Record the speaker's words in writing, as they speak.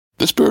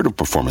The spirit of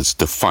performance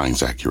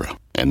defines Acura,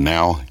 and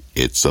now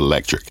it's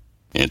electric.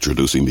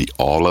 Introducing the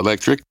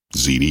all-electric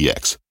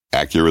ZDX,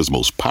 Acura's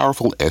most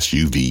powerful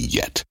SUV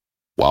yet.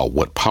 While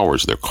what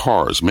powers their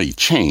cars may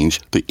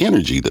change, the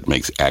energy that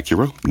makes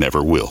Acura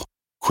never will.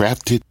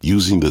 Crafted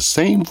using the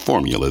same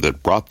formula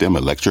that brought them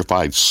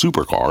electrified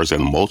supercars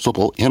and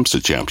multiple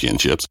IMSA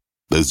championships,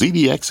 the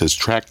ZDX has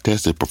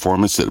track-tested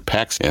performance that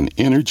packs an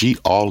energy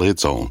all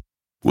its own.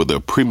 With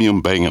a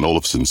premium Bang &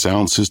 Olufsen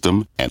sound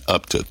system and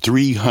up to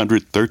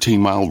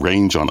 313-mile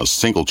range on a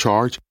single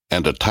charge,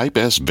 and a Type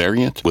S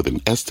variant with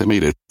an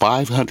estimated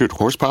 500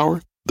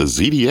 horsepower, the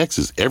ZDX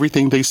is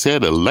everything they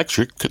said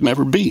electric could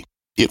never be.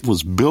 It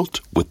was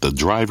built with the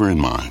driver in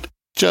mind,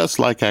 just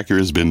like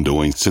Acura's been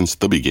doing since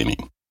the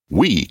beginning.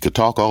 We could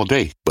talk all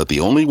day, but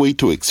the only way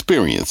to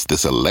experience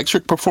this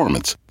electric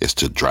performance is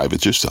to drive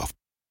it yourself.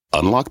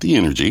 Unlock the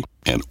energy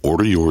and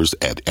order yours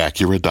at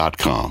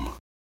Acura.com.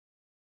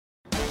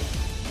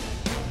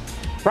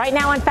 Right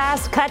now in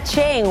Fast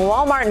Cut-Ching,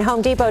 Walmart and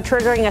Home Depot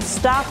triggering a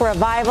stock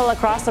revival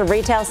across the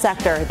retail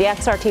sector. The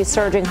XRT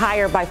surging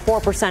higher by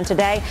 4%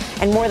 today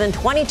and more than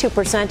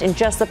 22% in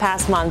just the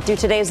past month. Do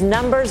today's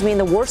numbers mean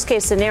the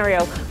worst-case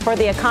scenario for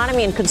the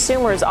economy and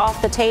consumers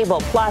off the table?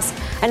 Plus,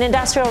 an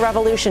industrial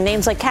revolution.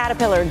 Names like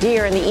Caterpillar,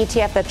 Deere, and the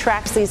ETF that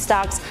tracks these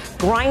stocks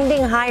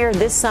grinding higher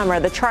this summer.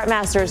 The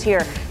Chartmaster is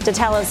here to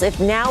tell us if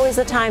now is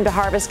the time to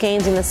harvest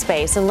gains in the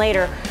space. And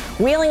later,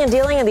 wheeling and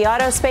dealing in the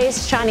auto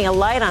space, shining a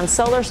light on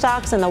solar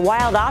stocks and the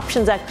wild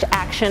options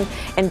action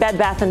in Bed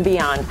Bath &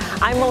 Beyond.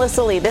 I'm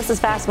Melissa Lee. This is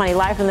Fast Money,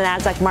 live from the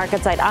NASDAQ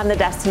market site. On the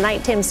desk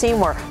tonight, Tim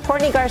Seymour,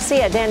 Courtney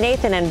Garcia, Dan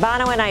Nathan, and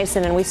Bono and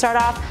Ison. And we start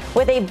off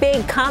with a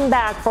big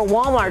comeback for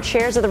Walmart.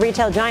 Shares of the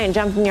retail giant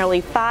jumping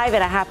nearly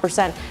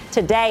 5.5%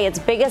 today, its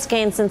biggest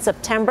gain since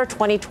September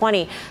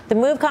 2020. The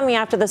move coming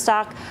after the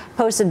stock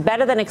posted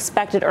better than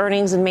expected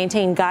earnings and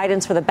maintained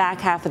guidance for the back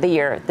half of the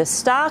year. The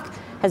stock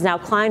has now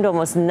climbed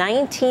almost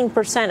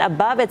 19%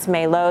 above its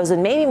May lows,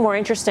 and maybe more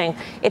interesting,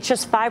 it's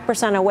just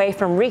 5% away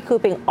from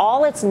recouping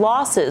all its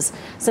losses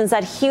since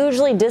that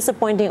hugely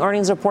disappointing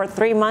earnings report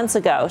 3 months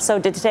ago. So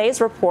did today's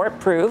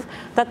report prove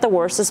that the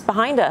worst is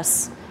behind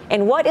us?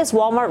 And what is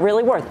Walmart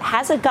really worth?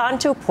 Has it gotten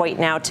to a point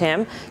now,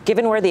 Tim,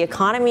 given where the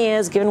economy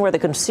is, given where the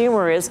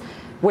consumer is,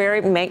 where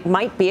it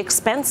might be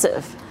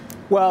expensive?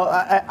 Well,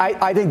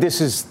 I think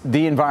this is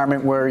the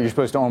environment where you're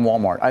supposed to own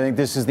Walmart. I think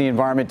this is the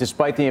environment,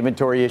 despite the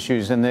inventory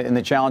issues and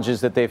the challenges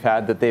that they've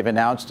had, that they've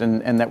announced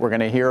and that we're going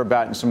to hear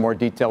about in some more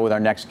detail with our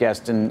next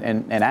guest and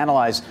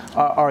analyze,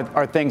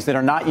 are things that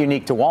are not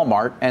unique to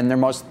Walmart, and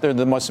they're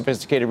the most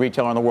sophisticated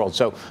retailer in the world.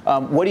 So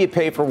what do you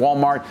pay for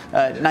Walmart?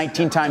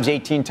 19 times,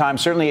 18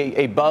 times, certainly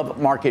a above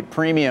market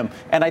premium.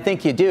 And I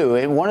think you do.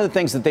 And one of the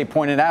things that they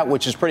pointed out,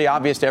 which is pretty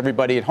obvious to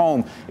everybody at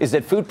home, is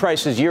that food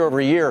prices year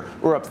over year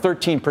were up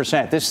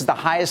 13%. This is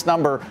the highest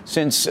number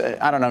since,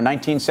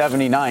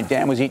 1979.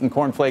 Dan was eating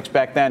cornflakes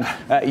back then.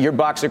 Your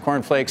box of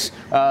cornflakes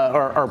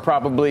are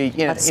probably,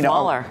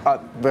 smaller.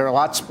 They're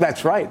lots.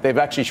 That's right. They've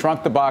actually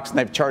shrunk the box and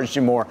they've charged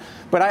you more.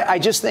 But I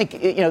just think,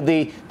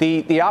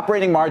 the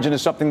operating margin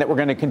is something that we're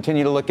going to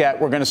continue to look at.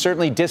 We're going to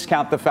certainly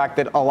discount the fact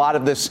that a lot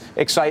of this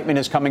excitement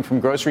is coming from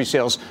grocery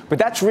sales. But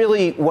that's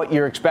really what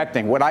you're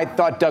expecting. What I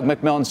thought Doug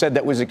McMillon said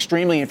that was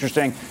extremely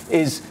interesting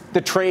is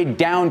the trade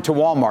down to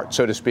Walmart,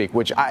 so to speak,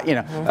 which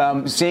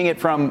seeing it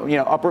from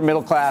upper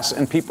middle class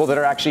and people that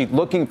are actually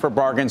looking for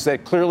bargains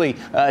that clearly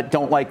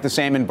don't like the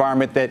same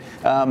environment that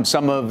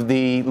some of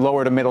the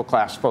lower to middle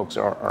class folks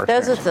are.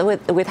 Those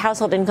with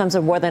household incomes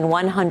of more than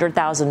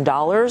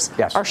 $100,000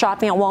 yes. are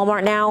shopping at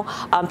Walmart now.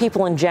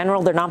 People in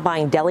general, they're not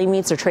buying deli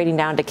meats. They're trading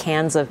down to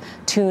cans of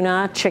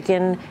tuna,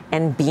 chicken,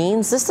 and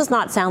beans. This does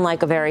not sound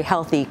like a very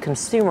healthy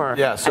consumer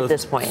at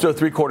this point. So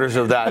 3/4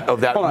 of that.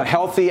 Hold on,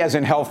 healthy as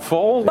in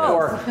healthful?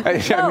 Both.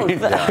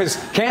 Because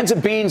cans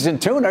of beans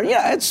and tuna,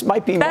 it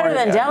might be better more,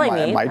 than deli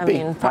meat. Might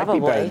be Probably.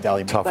 better than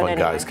deli meat. Tough on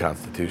guys'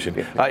 constitution.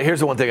 Here's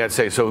the one thing I'd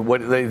say. So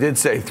what they did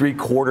say,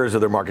 3/4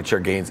 of their market share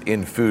gains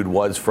in food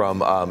was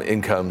from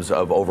incomes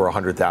of over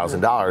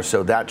 $100,000.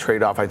 So that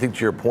trade-off, I think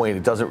to your point,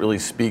 it doesn't really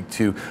speak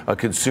to a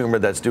consumer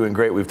that's doing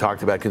great. We've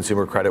talked about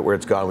consumer credit, where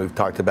it's gone. We've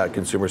talked about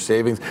consumer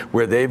savings,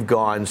 where they've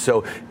gone.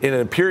 So in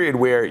a period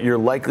where you're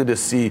likely to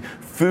see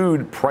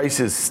food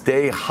prices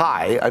stay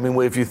high, I mean,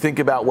 if you think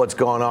about what's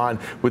gone on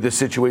with the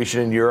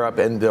situation in Europe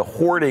and the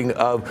hoarding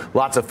of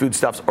lots of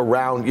foodstuffs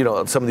around,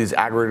 some of these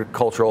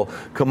agricultural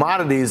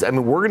commodities, I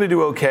mean, we're going to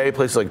do okay.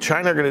 Places like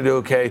China are going to do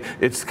okay.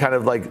 It's kind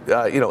of like,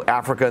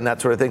 Africa and that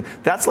sort of thing.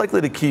 That's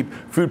likely to keep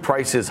food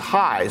prices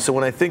high. So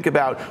when I think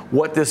about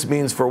what this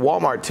means for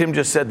Walmart, Tim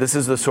just said this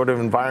is the sort of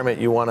environment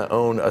you want to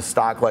own a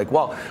stock like.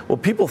 Well,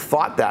 people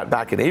thought that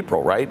back in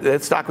April, right?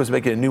 That stock was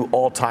making a new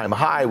all-time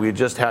high. We had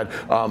just had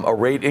a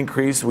rate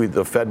increase.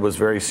 The Fed was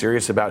very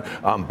serious about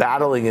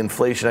battling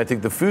inflation. I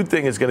think the food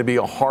thing is going to be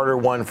a harder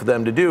one for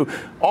them to do.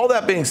 All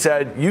that being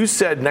said, you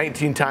said 19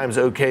 19 times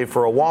okay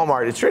for a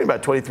Walmart. It's trading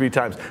about 23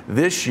 times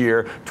this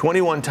year,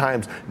 21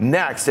 times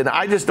next. And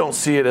I just don't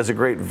see it as a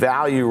great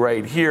value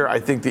right here. I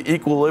think the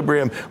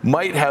equilibrium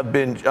might have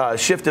been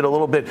shifted a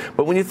little bit.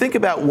 But when you think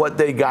about what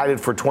they guided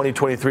for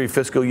 2023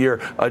 fiscal year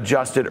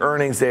adjusted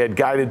earnings, they had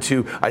guided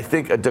to, I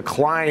think, a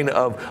decline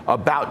of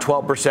about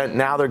 12%.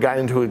 Now they're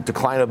guiding to a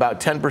decline of about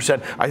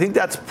 10%. I think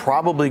that's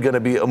probably going to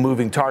be a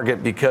moving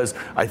target because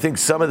I think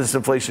some of this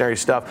inflationary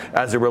stuff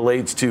as it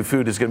relates to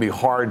food is going to be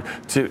hard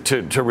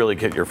to really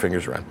get your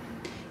fingers around.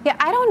 Yeah,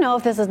 I don't know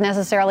if this is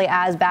necessarily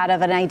as bad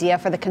of an idea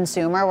for the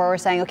consumer where we're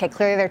saying, okay,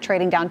 clearly they're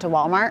trading down to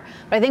Walmart.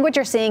 But I think what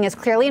you're seeing is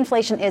clearly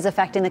inflation is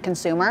affecting the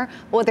consumer.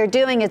 But what they're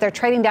doing is they're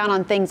trading down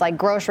on things like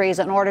groceries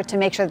in order to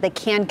make sure that they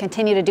can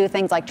continue to do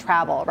things like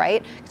travel,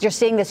 right? Because you're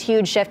seeing this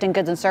huge shift in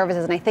goods and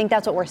services. And I think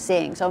that's what we're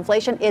seeing. So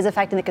inflation is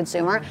affecting the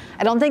consumer.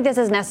 I don't think this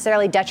is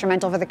necessarily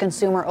detrimental for the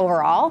consumer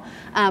overall.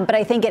 But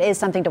I think it is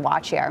something to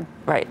watch here.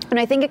 Right. When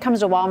I think it comes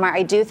to Walmart,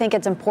 I do think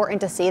it's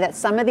important to see that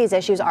some of these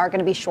issues are going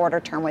to be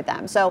shorter term with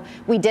them. So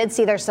we did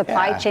see their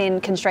supply chain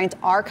constraints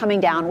are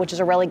coming down, which is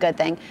a really good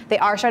thing. They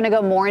are starting to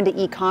go more into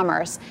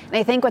e-commerce. And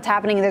I think what's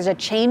happening, there's a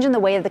change in the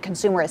way that the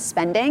consumer is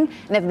spending.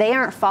 And if they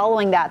aren't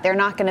following that, they're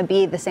not going to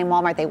be the same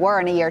Walmart they were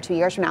in a year or 2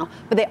 years from now.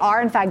 But they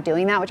are, in fact,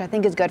 doing that, which I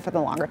think is good for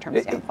the longer term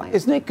standpoint.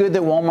 Isn't it good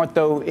that Walmart,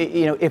 though,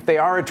 if they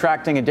are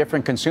attracting a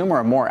different consumer,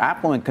 a more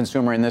affluent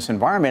consumer in this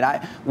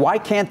environment, why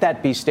can't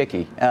that be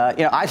sticky?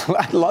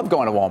 I love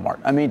going to Walmart.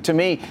 I mean, to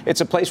me,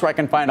 it's a place where I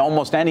can find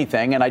almost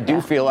anything. And I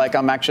do feel like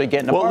I'm actually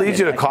getting a bargain. Well, it leads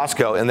you to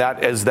Costco, and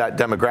that is that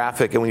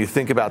demographic. And when you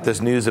think about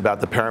this news about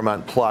the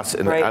Paramount Plus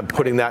and I'm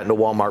putting that into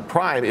Walmart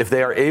Prime, if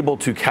they are able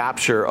to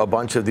capture a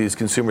bunch of these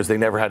consumers they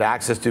never had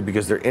access to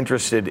because they're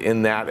interested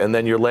in that, and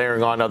then you're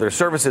layering on other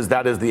services,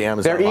 that is the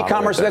Amazon their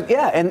e-commerce. Right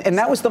and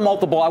that was the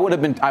multiple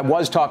I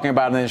was talking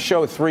about in the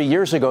show 3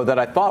 years ago that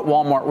I thought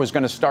Walmart was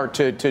going to start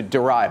to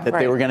derive, that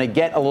they were going to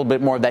get a little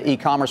bit more of that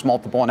e-commerce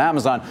multiple on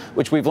Amazon,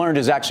 which we've learned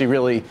is actually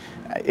really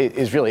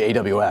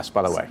AWS,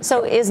 by the way.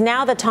 So is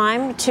now the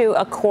time to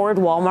accord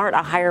Walmart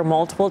a higher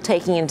multiple,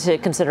 taking into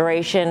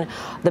consideration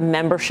the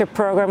membership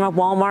program of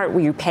Walmart, where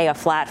you pay a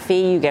flat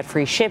fee, you get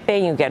free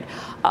shipping, you get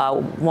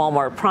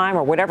Walmart Prime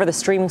or whatever the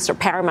streaming,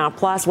 Paramount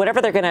Plus,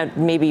 whatever they're going to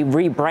maybe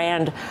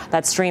rebrand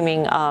that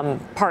streaming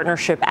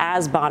partnership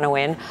as, Bono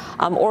in?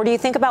 Or do you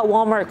think about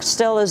Walmart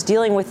still as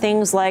dealing with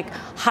things like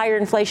higher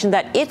inflation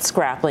that it's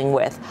grappling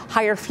with,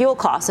 higher fuel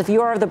costs? If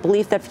you are of the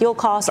belief that fuel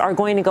costs are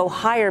going to go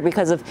higher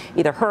because of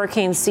either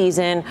hurricane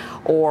season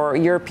or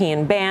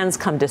European bans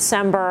come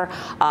December,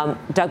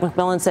 Doug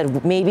McMillan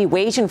said maybe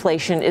wage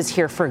inflation is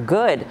here for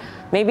good.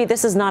 Maybe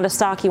this is not a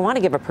stock you want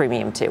to give a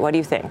premium to. What do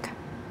you think?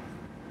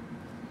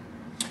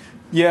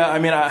 Yeah, I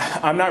mean,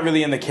 I'm not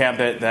really in the camp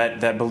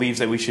that believes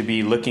that we should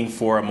be looking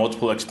for a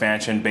multiple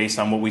expansion based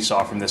on what we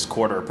saw from this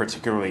quarter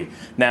particularly.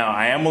 Now,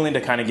 I am willing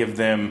to kind of give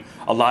them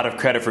a lot of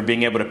credit for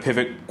being able to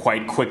pivot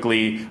quite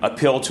quickly,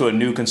 appeal to a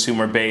new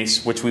consumer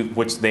base, which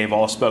they've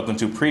all spoken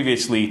to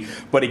previously.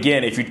 But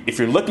again, if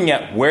you're looking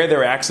at where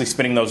they're actually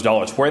spending those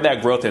dollars, where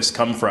that growth has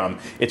come from,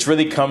 it's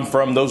really come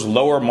from those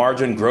lower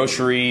margin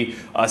grocery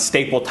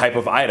staple type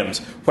of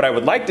items. What I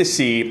would like to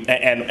see,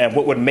 and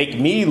what would make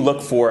me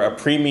look for a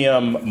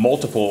premium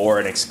multiple or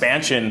an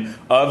expansion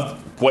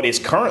of what is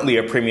currently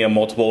a premium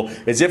multiple,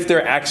 is if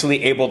they're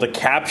actually able to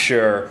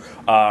capture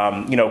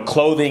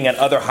clothing and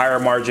other higher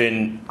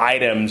margin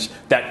items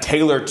that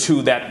tailor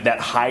to that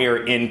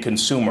higher end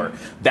consumer.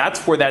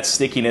 That's where that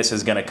stickiness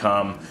is going to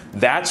come.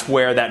 That's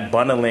where that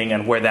bundling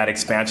and where that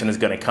expansion is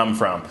going to come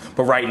from.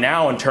 But right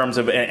now, in terms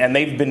of, and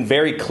they've been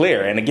very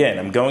clear, and again,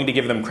 I'm going to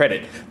give them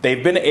credit,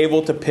 they've been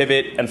able to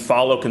pivot and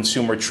follow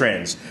consumer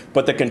trends.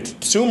 But the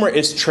consumer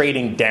is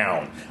trading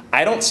down.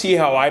 I don't see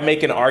how I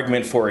make an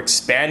argument for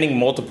expanding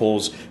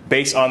multiples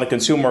based on the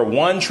consumer,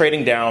 one,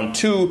 trading down,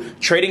 two,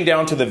 trading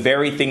down to the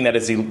very thing that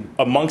is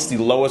amongst the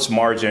lowest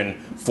margin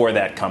for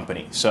that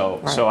company.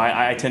 So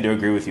I tend to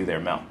agree with you there,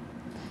 Mel.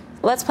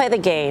 Let's play the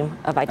game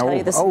of I tell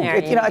you the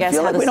scenario. I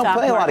feel like we don't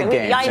play a lot of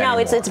games. I know,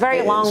 it's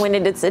very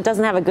long-winded. It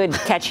doesn't have a good,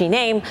 catchy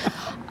name.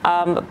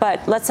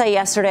 But let's say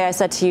yesterday I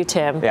said to you,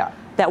 Tim, that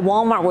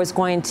Walmart was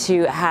going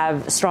to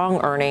have strong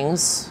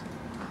earnings.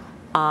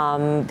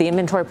 The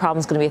inventory problem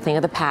is going to be a thing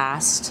of the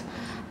past,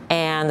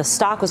 and the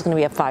stock was going to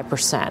be up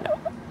 5%.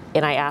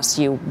 And I asked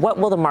you, what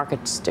will the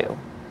markets do?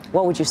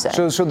 What would you say?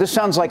 So this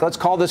sounds like, let's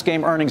call this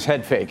game earnings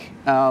head fake.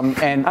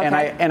 And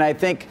I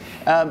think,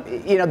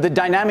 the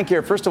dynamic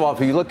here, first of all,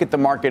 if you look at the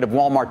market of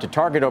Walmart to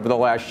Target over the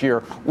last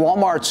year,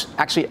 Walmart's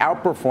actually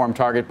outperformed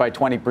Target by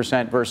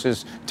 20%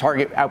 versus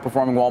Target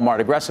outperforming Walmart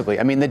aggressively.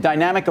 I mean, the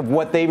dynamic of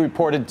what they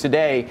reported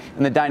today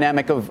and the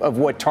dynamic of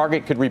what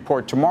Target could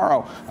report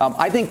tomorrow,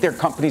 I think they're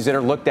companies that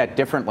are looked at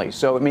differently.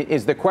 So, I mean,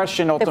 is the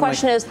question ultimately... The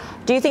question is,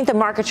 do you think the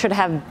market should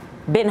have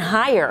been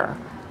higher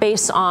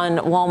based on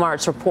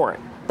Walmart's report?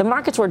 the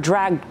markets were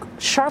dragged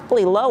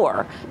sharply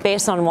lower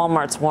based on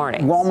Walmart's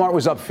warnings. Walmart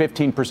was up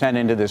 15%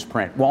 into this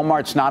print.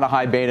 Walmart's not a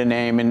high beta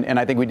name, and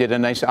I think we did a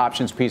nice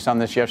options piece on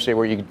this yesterday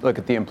where you look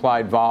at the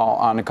implied vol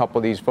on a couple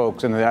of these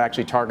folks, and that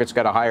actually Target's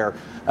got a higher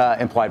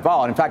implied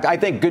vol. And in fact, I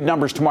think good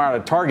numbers tomorrow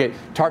at Target.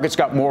 Target's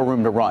got more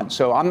room to run.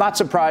 So I'm not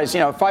surprised.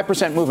 A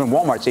 5% move in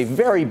Walmart's a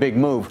very big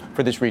move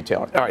for this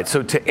retailer. All right,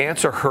 so to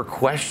answer her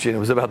question, it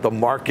was about the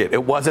market.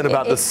 It wasn't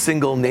about the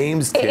single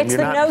names, Kim. It's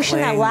the notion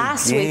that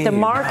last week the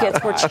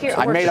markets were cheering.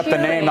 I made up the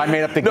name. I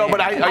made up the game. No,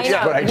 but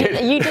I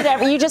did.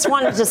 You just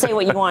wanted to say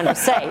what you wanted to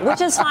say,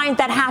 which is fine.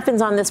 That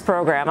happens on this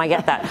program. I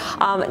get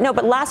that. No,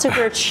 but last week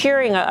we were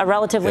cheering a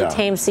relatively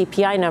tame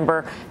CPI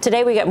number.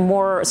 Today we get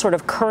more sort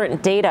of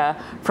current data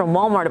from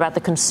Walmart about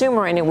the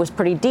consumer, and it was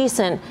pretty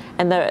decent.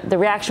 And the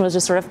reaction was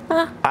just sort of,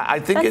 I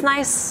think that's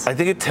nice. I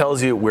think it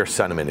tells you where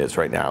sentiment is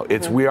right now.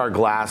 It's we are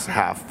glass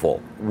half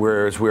full,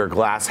 whereas we are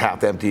glass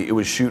half empty. It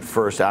was shoot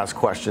first, ask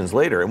questions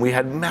later. And we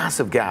had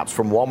massive gaps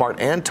from Walmart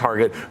and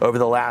Target over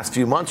the last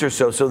few months or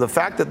so. So the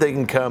fact that they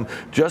can come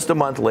just a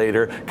month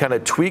later, kind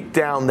of tweak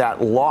down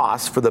that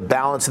loss for the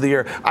balance of the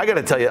year, I got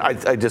to tell you,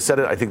 I just said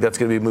it, I think that's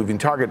going to be a moving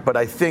target. But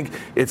I think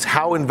it's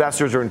how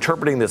investors are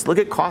interpreting this. Look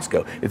at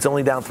Costco. It's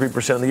only down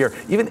 3% of the year.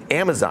 Even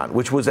Amazon,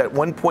 which was at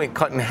one point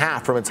cut in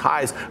half from its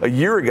highs a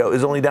year ago,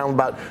 is only down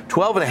about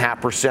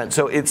 12.5%.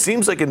 So it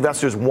seems like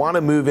investors want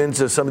to move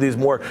into some of these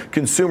more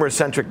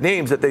consumer-centric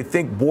names that they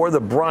think bore the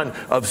brunt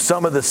of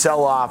some of the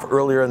sell-off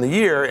earlier in the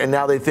year, and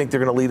now they think they're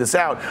going to lead us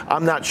out.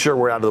 I'm not sure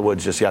we're out of the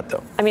woods just yet,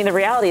 though. I mean, the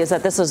reality is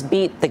that this was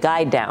beat the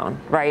guide down,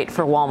 right,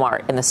 for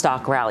Walmart in the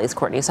stock rallies,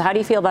 Courtney. So how do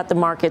you feel about the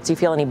markets? Do you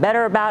feel any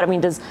better about it? I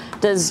mean, does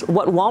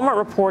what Walmart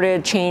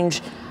reported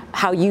change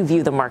how you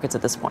view the markets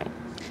at this point?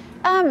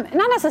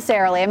 Not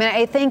necessarily. I mean,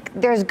 I think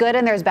there's good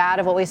and there's bad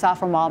of what we saw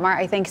from Walmart.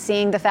 I think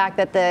seeing the fact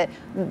that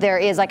there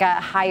is like a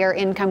higher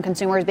income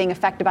consumers being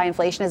affected by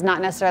inflation is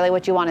not necessarily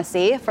what you want to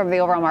see from the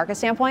overall market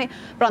standpoint.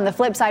 But on the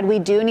flip side, we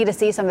do need to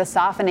see some of the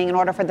softening in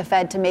order for the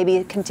Fed to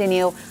maybe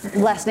continue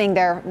lessening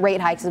their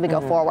rate hikes as we go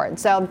forward.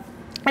 So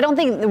I don't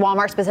think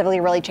Walmart specifically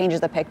really changes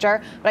the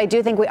picture, but I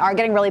do think we are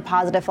getting really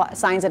positive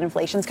signs that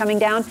inflation's coming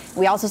down.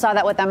 We also saw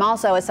that with them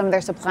also as some of their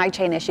supply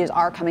chain issues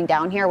are coming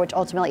down here, which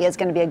ultimately is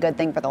going to be a good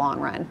thing for the long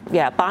run.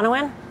 Yeah,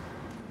 Bonawyn?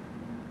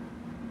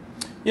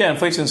 Yeah,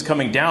 inflation is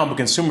coming down, but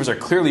consumers are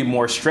clearly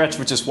more stretched,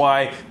 which is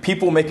why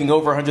people making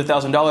over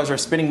 $100,000 are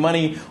spending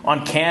money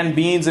on canned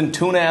beans and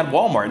tuna at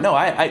Walmart. No,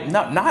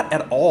 not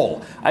at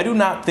all. I do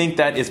not think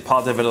that is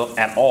positive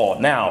at all.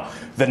 Now,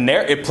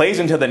 it plays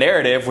into the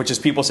narrative, which is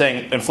people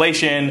saying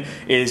inflation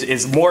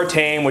is more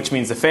tame, which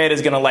means the Fed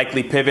is going to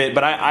likely pivot.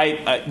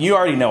 But you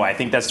already know, I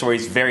think that story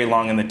is very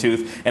long in the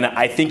tooth. And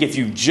I think if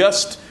you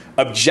just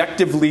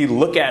objectively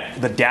look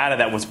at the data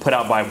that was put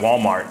out by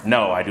Walmart,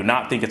 no, I do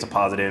not think it's a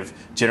positive,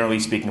 generally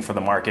speaking, for the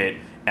market.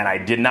 And I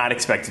did not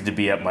expect it to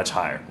be up much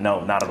higher.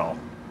 No, not at all.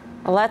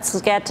 Well, let's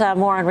get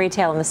more on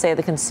retail and the state of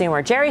the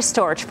consumer. Jerry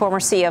Storch, former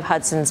CEO of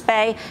Hudson's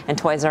Bay and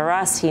Toys R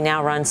Us. He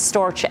now runs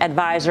Storch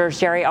Advisors.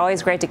 Jerry,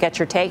 always great to get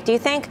your take. Do you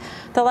think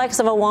the likes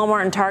of a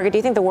Walmart and Target, do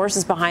you think the worst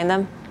is behind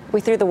them? We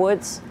through the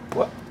woods?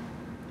 Well,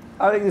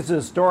 I think this is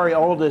a story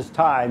old as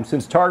time,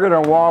 since Target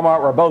and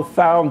Walmart were both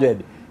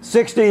founded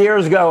 60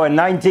 years ago in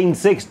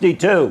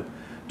 1962.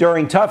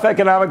 During tough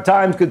economic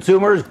times,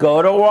 consumers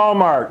go to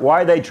Walmart.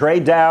 Why? They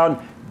trade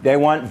down. They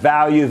want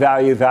value,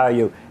 value,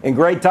 value. In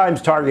great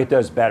times, Target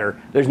does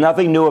better. There's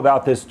nothing new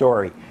about this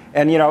story.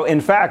 And, in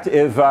fact,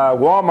 if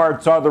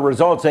Walmart saw the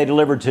results they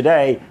delivered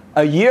today,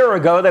 a year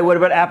ago, they would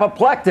have been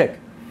apoplectic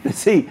to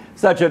see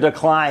such a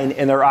decline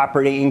in their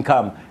operating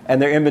income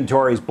and their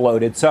inventories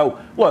bloated. So,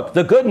 look,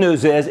 the good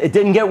news is it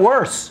didn't get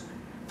worse.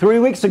 3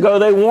 weeks ago,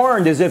 they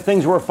warned as if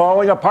things were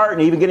falling apart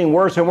and even getting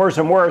worse and worse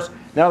and worse.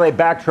 Now they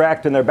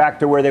backtracked and they're back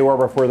to where they were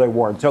before they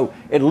warned. So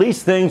at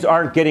least things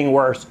aren't getting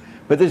worse.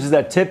 But this is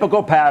a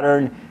typical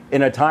pattern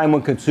in a time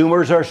when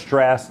consumers are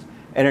stressed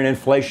and an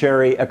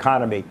inflationary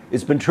economy.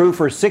 It's been true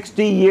for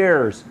 60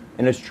 years,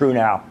 and it's true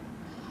now.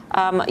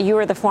 You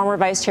were the former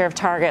vice chair of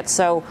Target.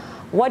 So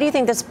what do you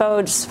think this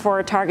bodes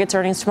for Target's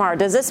earnings tomorrow?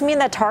 Does this mean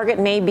that Target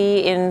may be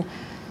in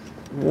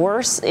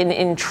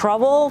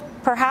trouble,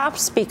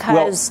 perhaps,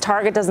 because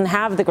Target doesn't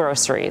have the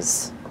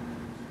groceries?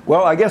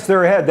 Well, I guess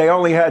they're ahead. They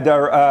only had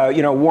to,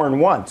 warn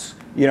once,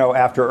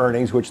 after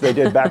earnings, which they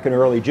did back in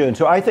early June.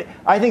 So I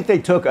think they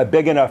took a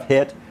big enough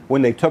hit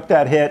when they took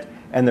that hit,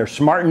 and they're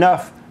smart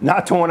enough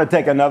not to want to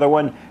take another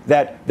one,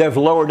 that they've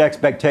lowered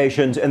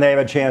expectations and they have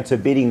a chance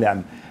of beating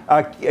them.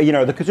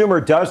 The consumer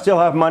does still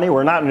have money.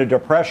 We're not in a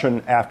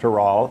depression, after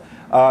all.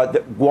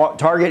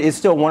 Target is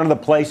still one of the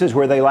places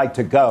where they like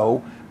to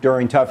go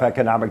during tough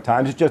economic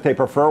times. It's just they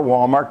prefer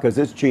Walmart because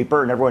it's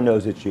cheaper, and everyone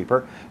knows it's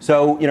cheaper.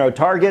 So,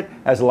 Target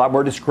has a lot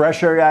more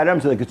discretionary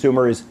items, and the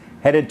consumer is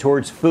headed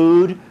towards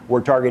food,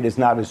 where Target is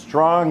not as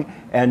strong,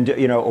 and,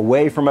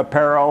 away from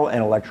apparel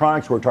and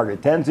electronics, where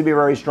Target tends to be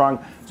very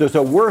strong. So it's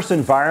a worse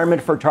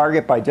environment for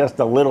Target by just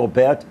a little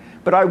bit.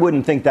 But I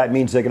wouldn't think that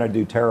means they're going to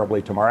do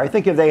terribly tomorrow. I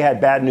think if they had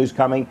bad news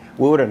coming,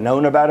 we would have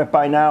known about it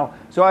by now.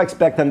 So I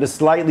expect them to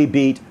slightly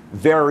beat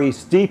very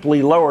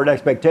steeply lowered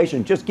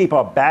expectations. Just keep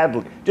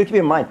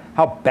in mind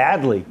how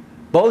badly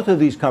both of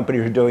these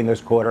companies are doing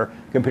this quarter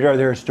compared to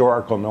their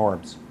historical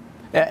norms.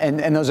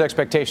 And those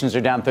expectations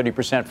are down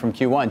 30% from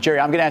Q1. Jerry,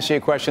 I'm going to ask you a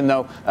question,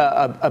 though,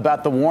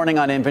 about the warning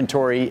on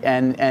inventory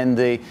and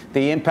the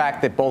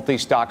impact that both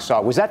these stocks saw.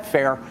 Was that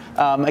fair?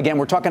 Again,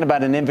 we're talking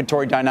about an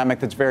inventory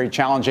dynamic that's very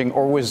challenging,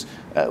 or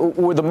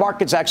were the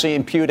markets actually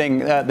imputing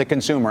the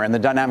consumer and the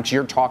dynamics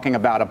you're talking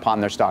about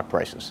upon their stock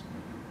prices?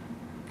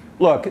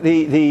 Look,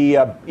 these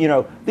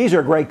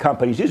are great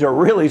companies. These are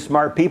really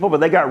smart people, but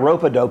they got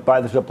rope-a-dope by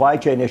the supply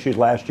chain issues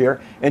last year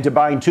into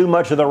buying too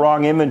much of the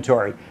wrong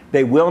inventory.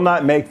 They will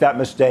not make that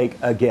mistake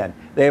again.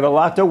 They have a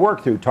lot to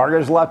work through. Target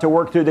has a lot to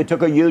work through. They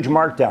took a huge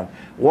markdown.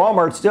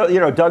 Walmart still,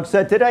 Doug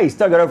said today, he's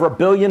still got over $1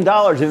 billion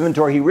of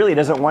inventory he really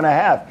doesn't want to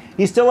have.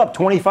 He's still up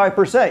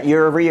 25%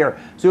 year over year.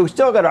 So he's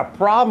still got a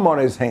problem on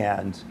his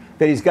hands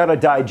that he's got to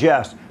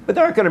digest. But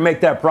they're not going to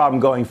make that problem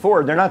going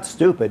forward. They're not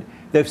stupid.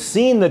 They've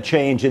seen the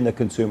change in the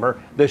consumer,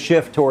 the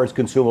shift towards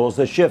consumables,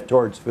 the shift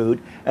towards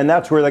food, and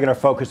that's where they're going to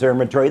focus their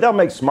inventory. They'll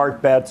make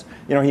smart bets.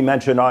 He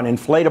mentioned on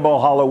inflatable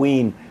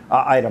Halloween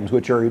items,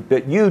 which are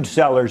huge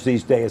sellers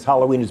these days.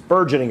 Halloween is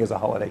burgeoning as a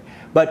holiday.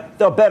 But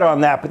they'll bet on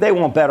that, but they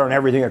won't bet on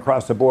everything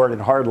across the board in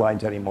hard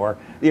lines anymore.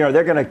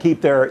 They're going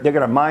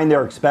to mind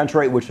their expense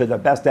rate, which they're the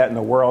best at in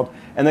the world,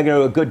 and they're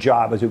going to do a good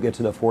job as we get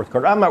to the fourth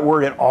quarter. I'm not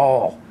worried at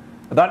all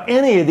about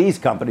any of these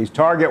companies,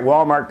 Target,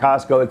 Walmart,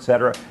 Costco, et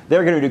cetera.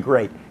 They're going to do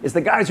great. It's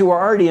the guys who are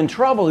already in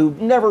trouble,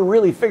 who've never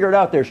really figured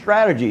out their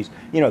strategies,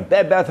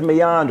 Bed Bath &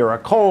 Beyond or a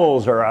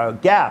Kohl's or a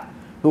Gap,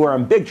 who are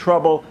in big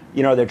trouble.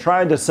 They're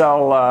trying to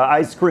sell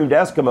ice cream to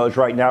Eskimos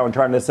right now and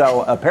trying to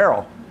sell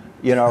apparel,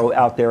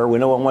 out there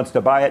when no one wants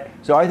to buy it.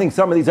 So I think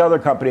some of these other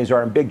companies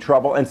are in big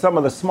trouble, and some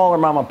of the smaller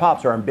mom and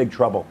pops are in big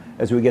trouble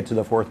as we get to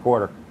the fourth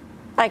quarter.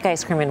 Like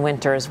ice cream in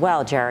winter as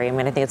well, Jerry.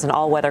 I think it's an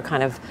all-weather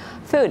kind of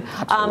food.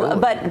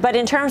 But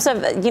in terms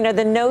of,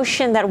 the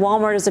notion that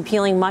Walmart is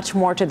appealing much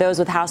more to those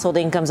with household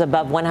incomes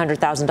above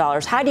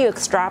 $100,000, how do you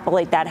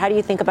extrapolate that? How do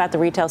you think about the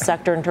retail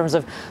sector in terms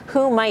of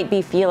who might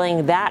be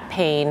feeling that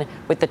pain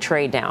with the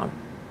trade down?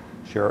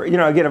 Sure.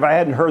 Again, if I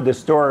hadn't heard this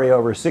story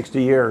over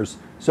 60 years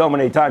so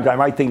many times, I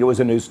might think it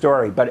was a new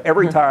story. But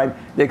every time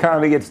the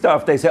economy gets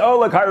tough, they say, oh,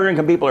 look, higher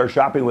income people are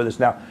shopping with us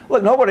now.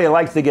 Look, nobody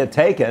likes to get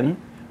taken.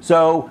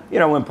 So,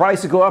 when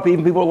prices go up,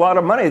 even people with a lot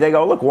of money, they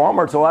go, look,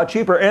 Walmart's a lot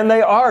cheaper. And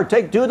they are.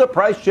 Do the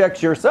price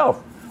checks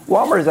yourself.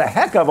 Walmart is a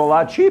heck of a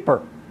lot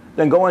cheaper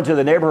than going to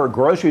the neighborhood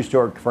grocery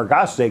store, for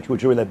God's sakes,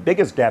 which is where the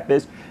biggest gap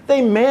is.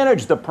 They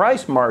manage the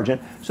price margin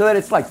so that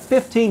it's like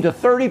 15 to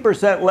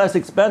 30% less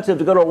expensive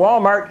to go to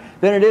Walmart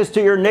than it is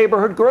to your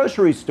neighborhood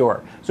grocery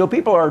store. So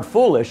people aren't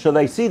foolish, so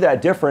they see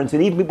that difference.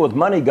 And even people with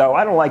money go,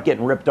 I don't like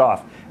getting ripped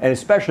off. And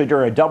especially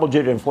during a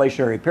double-digit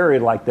inflationary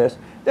period like this,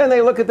 then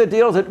they look at the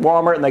deals at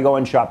Walmart and they go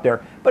and shop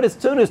there. But as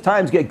soon as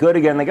times get good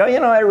again, they go,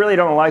 I really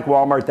don't like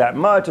Walmart that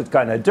much. It's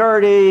kind of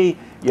dirty.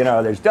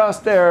 There's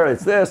dust there.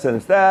 It's this and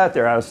it's that.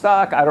 They're out of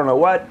stock. I don't know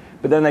what.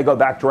 But then they go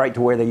back right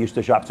to where they used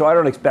to shop. So I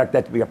don't expect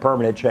that to be a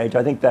permanent change.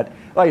 I think that,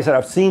 like I said,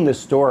 I've seen this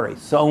story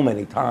so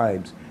many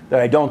times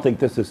that I don't think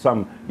this is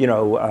some,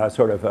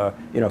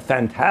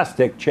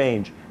 fantastic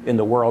change in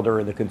the world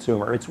or in the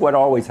consumer. It's what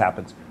always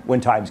happens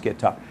when times get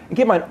tough. And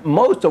keep in mind,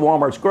 most of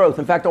Walmart's growth,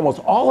 in fact, almost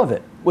all of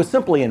it, was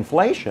simply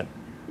inflation.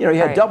 You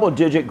had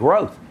double-digit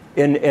growth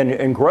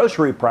in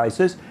grocery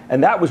prices,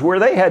 and that was where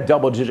they had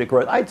double-digit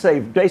growth. I'd say,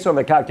 based on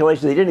the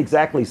calculations, they didn't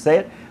exactly say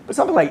it, but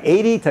something like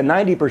 80 to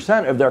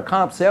 90% of their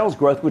comp sales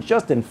growth was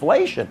just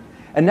inflation.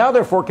 And now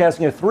they're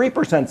forecasting a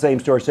 3%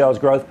 same-store sales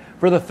growth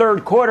for the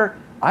third quarter.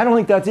 I don't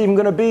think that's even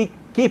going to be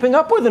keeping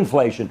up with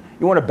inflation.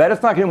 You want to bet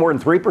it's not going to be more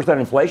than 3%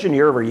 inflation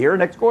year over year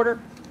next quarter?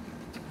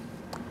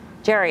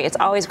 Jerry, it's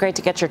always great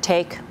to get your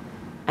take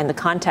and the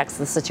context of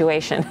the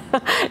situation.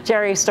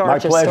 Jerry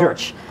Storch of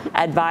Storch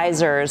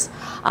Advisors.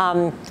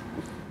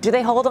 Do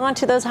they hold on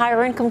to those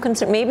higher income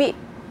consumers? Maybe,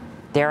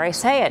 dare I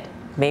say it,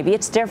 maybe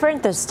it's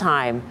different this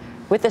time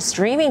with the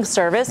streaming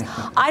service.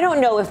 I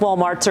don't know if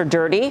Walmarts are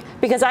dirty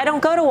because I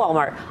don't go to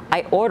Walmart.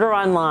 I order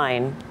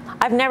online.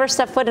 I've never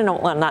stepped foot in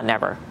not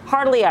never,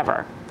 hardly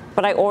ever.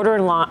 But I order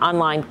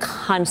online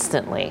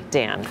constantly,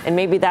 Dan, and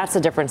maybe that's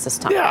the difference this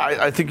time. Yeah,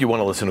 I think you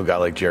want to listen to a guy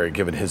like Jerry,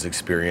 given his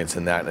experience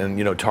in that.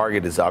 And,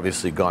 Target has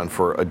obviously gone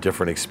for a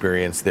different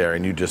experience there.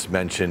 And you just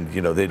mentioned,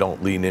 they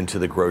don't lean into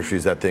the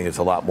groceries. That thing is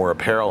a lot more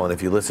apparel. And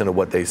if you listen to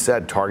what they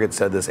said, Target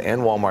said this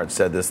and Walmart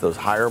said this, those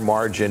higher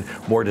margin,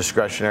 more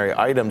discretionary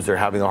items they're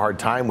having a hard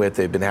time with.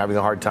 They've been having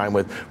a hard time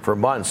with for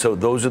months. So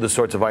those are the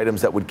sorts of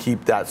items that would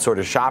keep that sort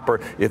of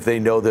shopper if they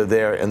know they're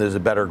there and there's a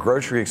better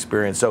grocery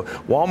experience. So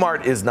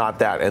Walmart is not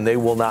that. And they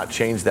will not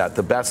change that.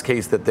 The best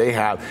case that they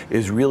have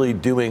is really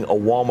doing a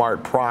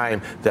Walmart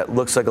Prime that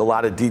looks like a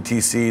lot of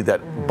DTC,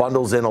 that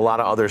bundles in a lot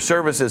of other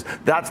services.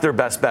 That's their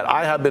best bet.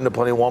 I have been to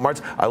plenty of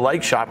Walmarts. I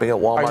like shopping at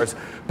Walmarts.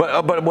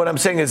 But what I'm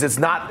saying is it's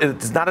not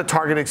a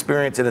Target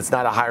experience, and it's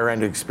not a higher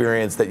end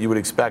experience that you would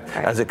expect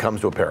as it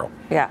comes to apparel.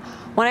 Yeah.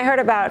 When I heard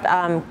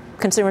about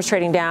consumers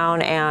trading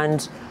down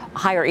and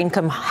higher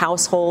income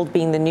household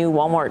being the new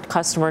Walmart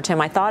customer, Tim,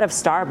 I thought of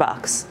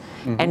Starbucks.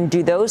 And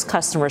do those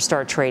customers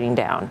start trading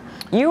down?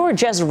 You were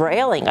just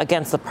railing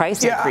against the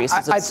price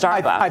increases at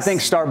Starbucks. I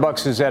think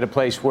Starbucks is at a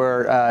place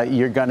where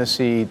you're going to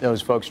see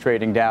those folks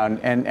trading down.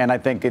 And I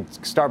think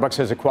Starbucks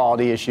has a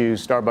quality issue.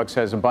 Starbucks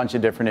has a bunch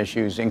of different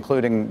issues,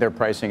 including their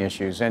pricing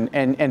issues.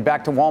 And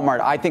back to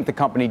Walmart, I think the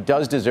company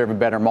does deserve a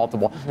better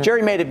multiple.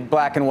 Jerry made it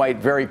black and white,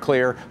 very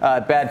clear.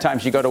 Bad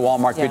times you go to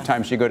Walmart, good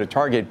times you go to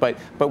Target. But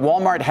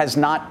Walmart has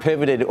not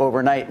pivoted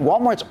overnight.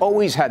 Walmart's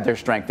always had their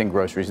strength in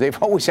groceries. They've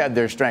always had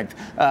their strength.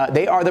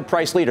 They are the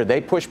price leader.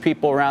 They push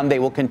people around. They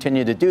will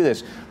continue to do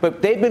this.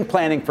 But they've been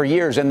planning for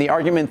years. And the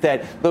argument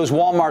that those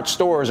Walmart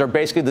stores are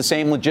basically the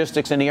same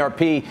logistics and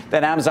ERP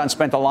that Amazon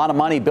spent a lot of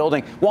money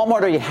building,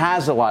 Walmart already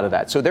has a lot of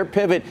that. So their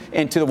pivot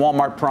into the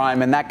Walmart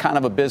Prime and that kind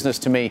of a business,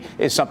 to me,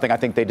 is something I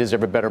think they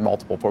deserve a better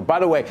multiple for. By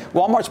the way,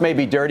 Walmart's may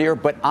be dirtier,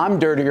 but I'm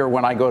dirtier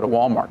when I go to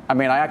Walmart. I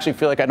mean, I actually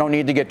feel like I don't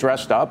need to get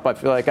dressed up. I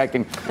feel like I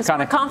can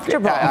kind of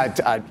comfortable. I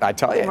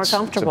tell you, it's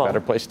a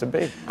better place to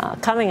be.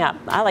 Coming up,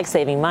 I like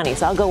saving money,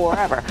 so I'll go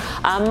wherever.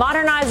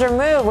 Modernize or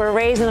move. We're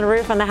raising the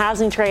roof on the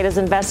housing trade as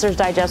investors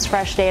digest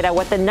fresh data.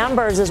 What the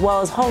numbers, as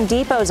well as Home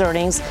Depot's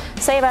earnings,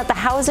 say about the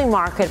housing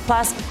market.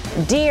 Plus,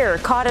 Deere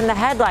caught in the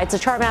headlights. The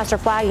chartmaster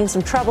flagging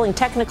some troubling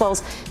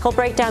technicals. He'll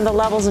break down the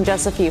levels in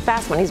just a few.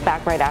 Fast Money's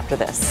back right after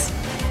this.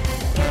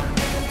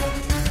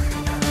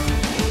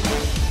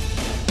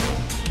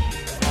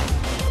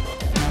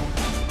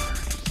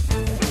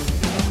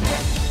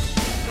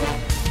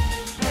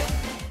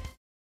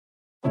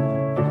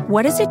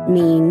 What does it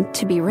mean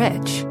to be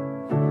rich?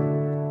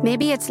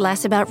 Maybe it's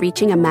less about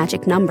reaching a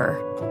magic number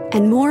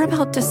and more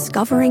about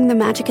discovering the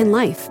magic in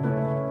life.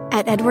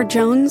 At Edward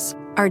Jones,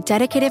 our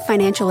dedicated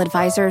financial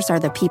advisors are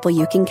the people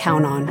you can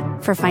count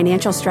on for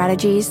financial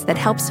strategies that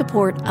help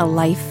support a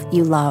life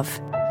you love.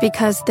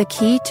 Because the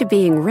key to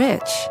being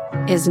rich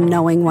is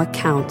knowing what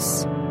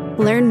counts.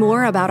 Learn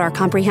more about our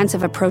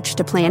comprehensive approach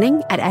to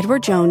planning at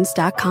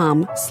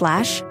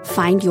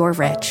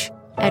edwardjones.com/findyourrich.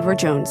 Edward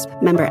Jones,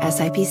 member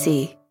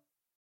SIPC.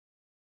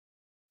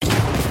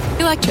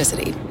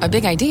 Electricity, a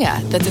big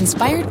idea that's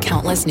inspired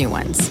countless new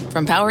ones.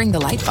 From powering the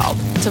light bulb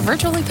to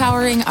virtually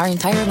powering our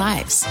entire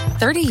lives.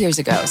 30 years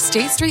ago,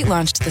 State Street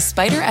launched the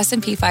Spider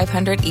S&P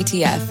 500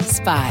 ETF,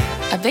 SPY.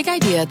 A big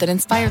idea that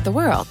inspired the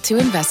world to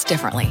invest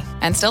differently.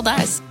 And still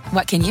does.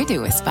 What can you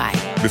do with SPY?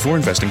 Before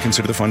investing,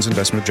 consider the fund's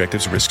investment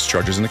objectives, risks,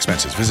 charges, and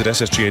expenses. Visit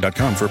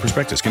ssga.com for a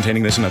prospectus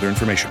containing this and other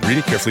information. Read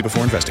it carefully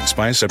before investing.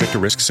 SPY is subject to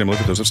risks similar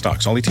to those of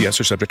stocks. All ETFs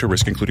are subject to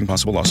risk, including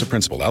possible loss of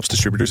principal. Alps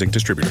Distributors, Inc.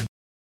 Distributor.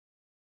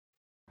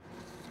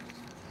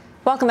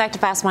 Welcome back to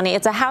Fast Money.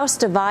 It's a house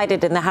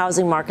divided in the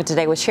housing market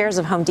today, with shares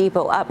of Home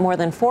Depot up more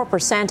than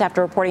 4%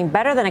 after reporting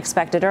better than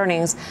expected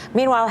earnings.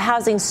 Meanwhile,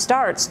 housing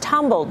starts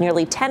tumbled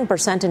nearly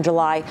 10% in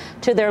July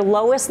to their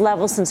lowest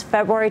level since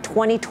February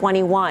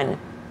 2021.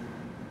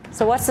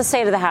 So what's the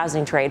state of the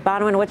housing trade?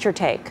 Bonawyn, what's your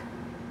take?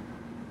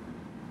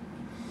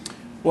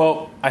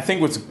 Well, I think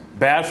what's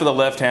bad for the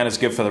left hand is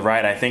good for the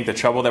right. I think the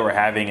trouble that we're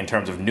having in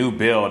terms of new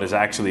build is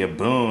actually a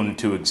boon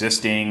to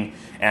existing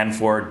and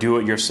for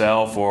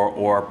do-it-yourself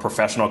or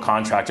professional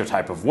contractor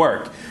type of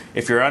work.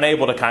 If you're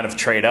unable to kind of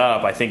trade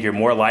up, I think you're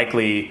more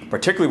likely,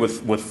 particularly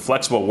with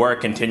flexible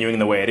work continuing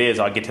the way it is,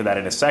 I'll get to that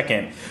in a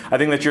second, I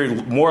think that you're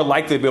more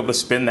likely to be able to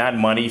spend that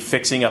money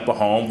fixing up a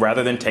home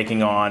rather than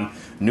taking on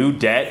new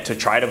debt to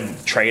try to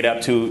trade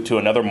up to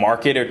another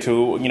market or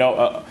to,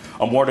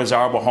 a more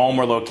desirable home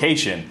or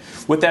location.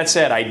 With that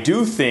said, I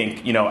do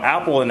think,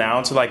 Apple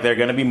announced like they're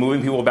going to be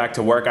moving people back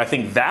to work. I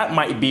think that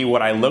might be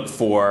what I look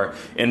for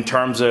in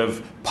terms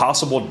of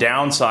possible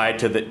downside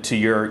to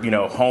your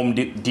Home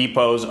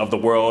Depots of the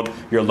world,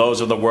 your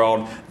Lowe's of the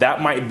world.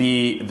 That might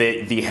be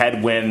the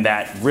headwind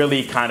that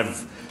really kind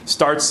of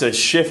starts to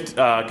shift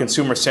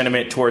consumer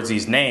sentiment towards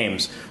these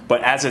names.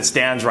 But as it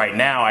stands right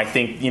now, I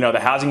think, the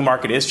housing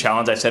market is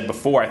challenged. I said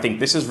before, I think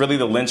this is really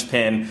the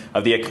linchpin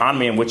of the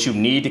economy in which you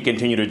need to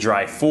continue to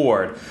drive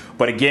forward.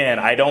 But again,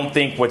 I don't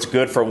think what's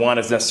good for one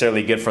is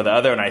necessarily good for the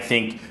other. And I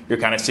think you're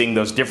kind of seeing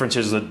those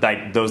differences,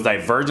 those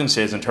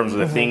divergences in terms of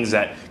the things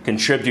that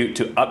contribute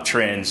to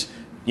uptrends,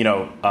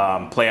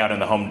 play out in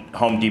the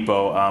Home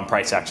Depot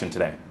price action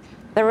today.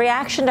 The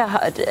reaction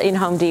in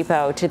Home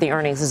Depot to the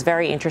earnings is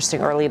very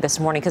interesting early this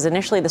morning, because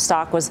initially the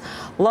stock was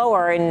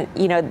lower and,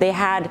 they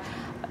had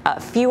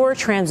fewer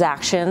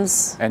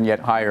transactions. And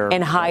yet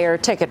higher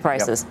ticket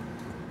prices. Yep.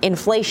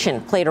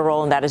 Inflation played a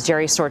role in that, as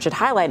Jerry Storch had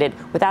highlighted.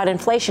 Without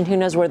inflation, who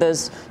knows where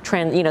those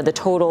the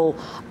total,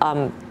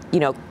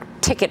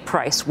 ticket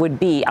price would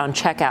be on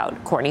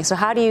checkout, Courtney. So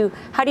how do you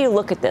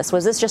look at this?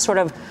 Was this just sort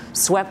of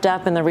swept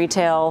up in the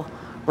retail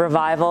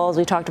revival, as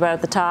we talked about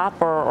at the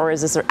top, or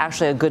is this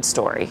actually a good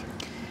story?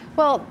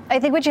 Well, I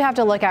think what you have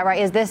to look at,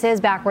 right, is this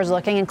is backwards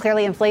looking, and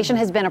clearly inflation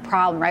has been a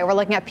problem, right? We're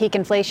looking at peak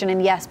inflation,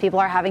 and yes, people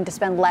are having to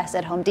spend less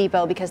at Home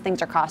Depot because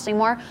things are costing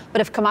more.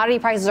 But if commodity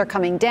prices are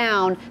coming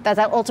down, that's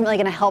ultimately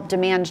going to help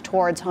demand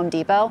towards Home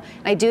Depot.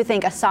 And I do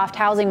think a soft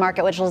housing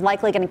market, which is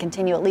likely going to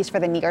continue at least for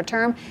the near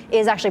term,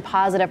 is actually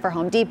positive for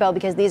Home Depot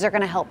because these are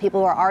going to help people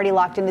who are already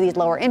locked into these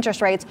lower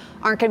interest rates,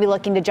 aren't going to be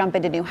looking to jump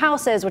into new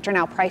houses, which are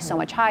now priced so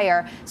much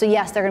higher. So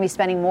yes, they're going to be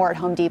spending more at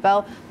Home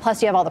Depot.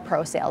 Plus, you have all the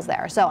pro sales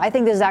there. So I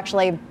think this is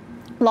actually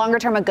longer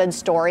term a good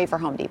story for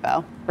Home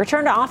Depot.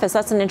 Return to office,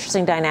 that's an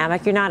interesting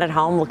dynamic. You're not at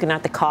home looking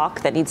at the caulk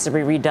that needs to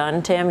be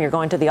redone, Tim. You're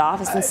going to the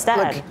office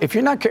instead. Look, if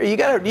you're not, you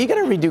got to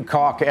redo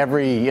caulk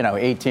every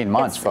 18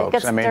 months,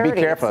 folks. I mean, be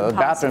careful. The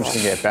bathrooms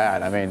can get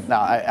bad. I mean,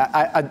 no,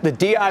 the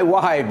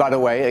DIY, by the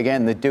way,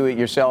 again, the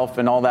do-it-yourself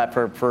and all that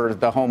for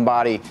the home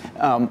body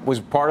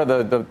was part of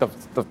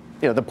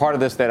the part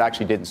of this that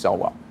actually didn't sell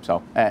well.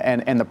 So,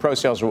 and the pro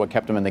sales are what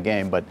kept them in the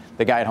game, but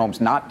the guy at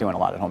home's not doing a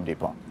lot at Home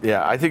Depot.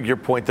 Yeah, I think your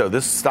point, though,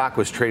 this stock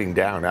was trading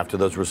down after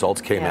those results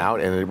came out,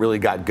 and it really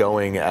got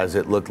going as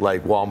it looked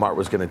like Walmart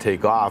was going to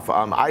take off.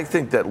 I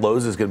think that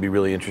Lowe's is going to be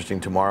really interesting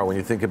tomorrow when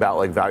you think about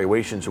like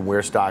valuations and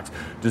where stocks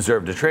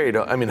deserve to trade.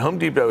 I mean, Home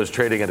Depot is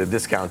trading at a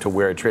discount to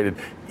where it traded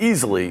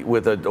easily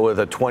with a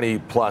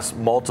 20+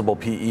 multiple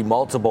PE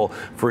multiple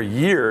for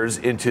years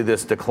into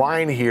this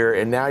decline here,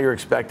 and now you're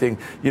expecting,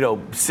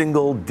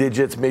 single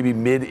digits, maybe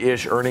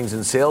mid-ish earnings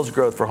and sales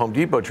growth for Home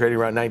Depot, trading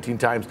around 19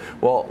 times.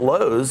 Well,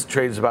 Lowe's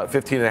trades about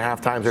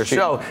 15.5 times or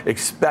so.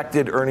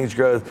 Expected earnings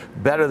growth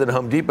better than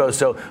Home Depot.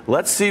 So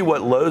let's see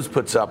what Lowe's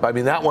puts up. I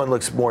mean, that one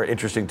looks more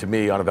interesting to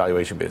me on a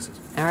valuation basis.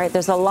 All right,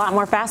 there's a lot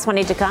more fast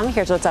money to come.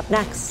 Here's what's up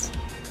next.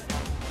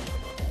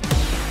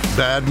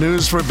 Bad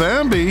news for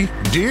Bambi.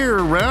 Deere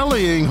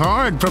rallying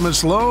hard from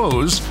its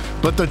lows,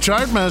 but the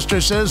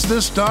chartmaster says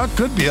this stock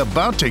could be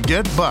about to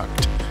get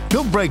bucked.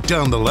 He'll break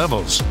down the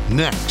levels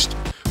next.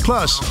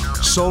 Plus,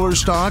 solar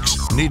stocks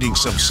needing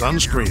some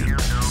sunscreen.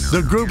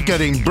 The group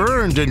getting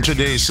burned in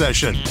today's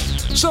session.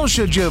 So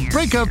should you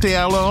break out the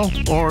aloe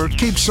or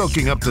keep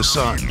soaking up the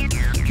sun?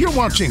 You're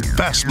watching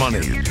Fast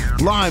Money,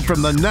 live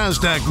from the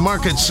NASDAQ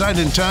market site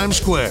in Times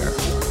Square.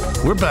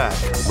 We're back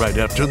right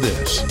after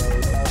this.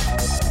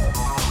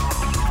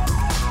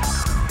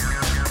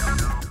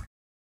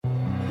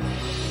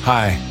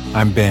 Hi,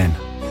 I'm Ben.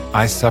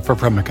 I suffer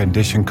from a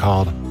condition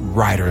called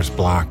writer's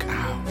block.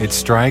 It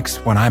strikes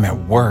when I'm at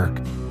work.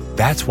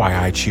 That's why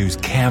I choose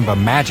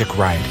Canva Magic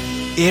Write.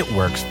 It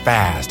works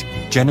fast,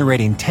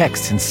 generating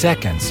text in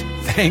seconds,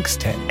 thanks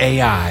to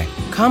AI.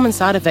 Common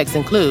side effects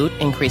include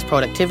increased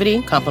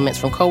productivity, compliments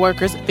from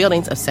coworkers,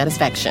 feelings of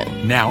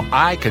satisfaction. Now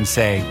I can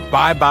say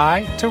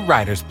bye-bye to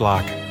writer's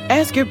block.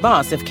 Ask your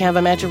boss if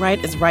Canva Magic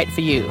Write is right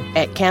for you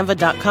at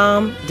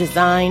canva.com,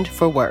 designed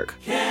for work.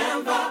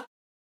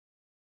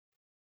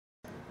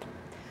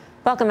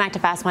 Welcome back to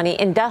Fast Money.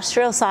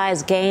 Industrial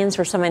size gains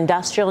for some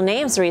industrial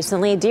names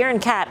recently. Deere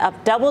and Cat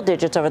up double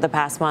digits over the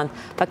past month.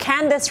 But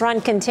can this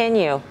run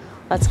continue?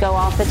 Let's go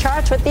off the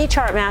charts with the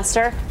chart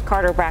master,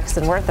 Carter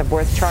Braxton Worth of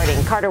Worth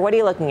Charting. Carter, what are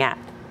you looking at?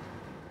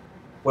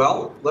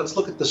 Well, let's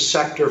look at the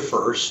sector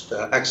first.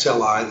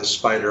 XLI, the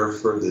spider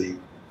for the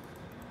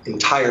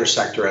entire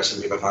sector,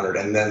 S&P 500,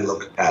 and then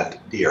look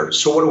at Deere.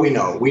 So what do we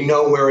know? We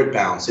know where it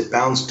bounced. It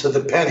bounced to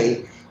the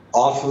penny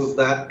off of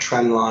that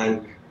trend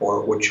line,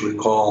 or what you would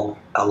call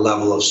a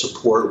level of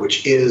support,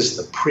 which is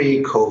the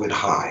pre-COVID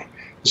high.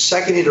 The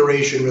second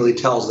iteration really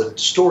tells the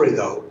story,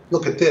 though.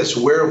 Look at this.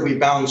 Where have we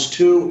bounced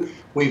to?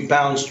 We've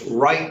bounced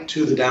right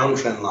to the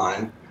downtrend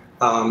line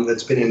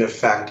that's been in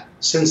effect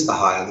since the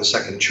high on the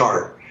second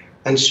chart.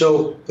 And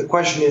so the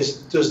question is,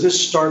 does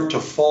this start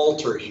to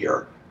falter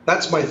here?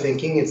 That's my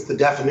thinking. It's the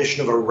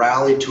definition of a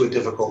rally to a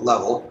difficult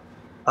level.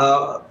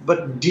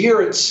 But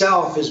Deere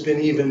itself has been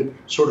even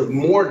sort of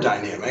more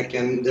dynamic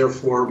and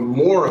therefore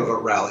more of a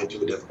rally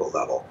to a difficult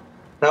level.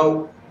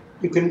 Now,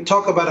 you can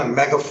talk about a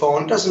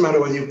megaphone. It doesn't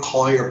matter whether you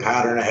call your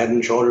pattern a head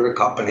and shoulder, a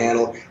cup and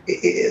handle.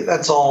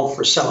 That's all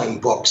for selling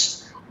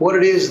books. What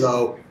it is,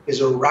 though, is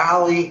a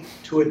rally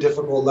to a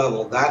difficult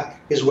level. That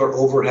is where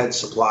overhead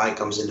supply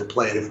comes into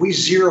play. And if we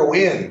zero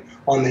in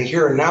on the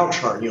here and now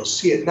chart, and you'll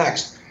see it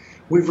next,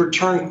 we've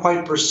returned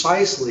quite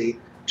precisely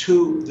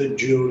to the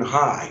June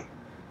high.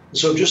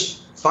 So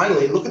just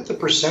finally, look at the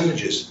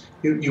percentages.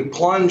 You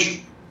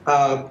plunge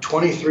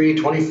 23,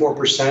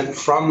 24%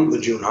 from the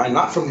June high,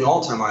 not from the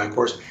all-time high, of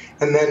course,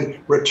 and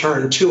then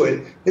return to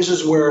it. This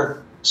is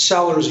where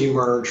sellers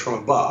emerge from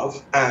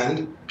above,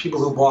 and people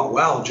who bought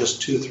well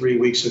just 2-3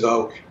 weeks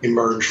ago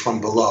emerge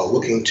from below,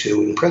 looking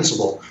to, in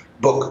principle,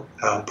 book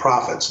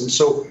profits. And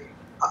so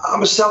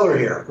I'm a seller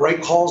here.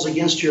 Write calls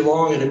against your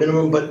long at a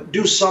minimum, but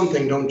do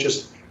something. Don't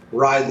just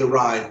ride the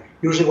ride.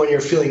 Usually when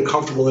you're feeling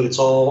comfortable that it's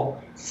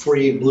all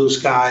free blue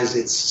skies,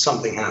 it's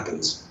something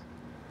happens.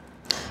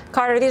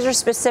 Carter, these are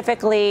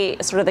specifically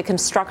sort of the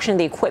construction,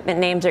 the equipment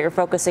names that you're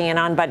focusing in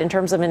on, but in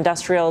terms of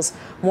industrials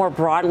more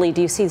broadly,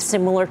 do you see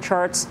similar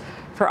charts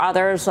for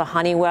others, a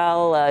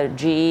Honeywell, a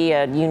GE,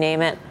 you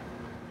name it?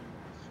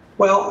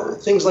 Well,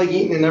 things like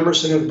Eaton and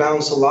Emerson have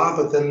bounced a lot,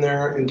 but then there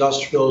are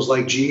industrials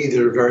like GE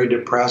that are very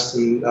depressed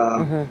and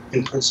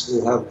in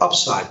principle have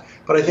upside.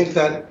 But I think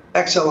that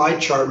XLI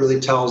chart really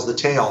tells the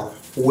tale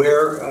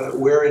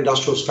where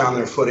industrials found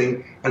their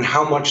footing and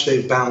how much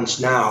they've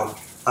bounced now.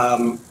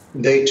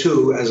 They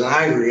too, as an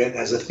aggregate,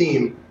 as a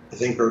theme, I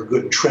think are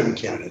good trim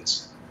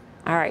candidates.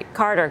 All right,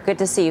 Carter, good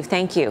to see you.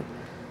 Thank you.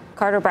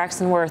 Carter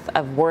Braxton Worth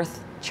of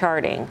Worth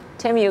Charting.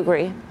 Tim, you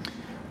agree?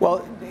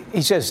 Well,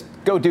 he says,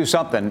 go do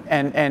something.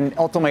 And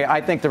ultimately,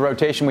 I think the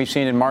rotation we've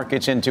seen in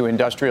markets into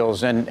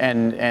industrials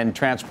and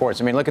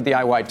transports. I mean, look at the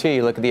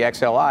IYT, look at the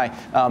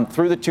XLI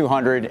through the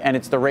 200, and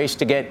it's the race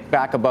to get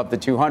back above the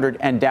 200,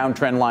 and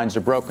downtrend lines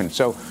are broken.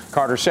 So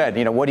Carter said,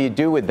 what do you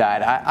do with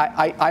that?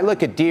 I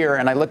look at Deere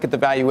and I look at the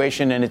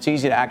valuation, and it's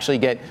easy to actually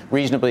get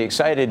reasonably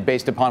excited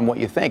based upon what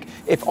you think.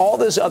 If all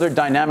this other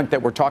dynamic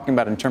that we're talking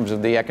about in terms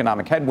of the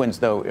economic headwinds,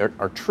 though,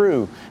 are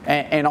true,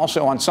 and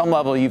also on some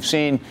level you've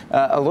seen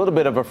a little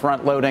bit of a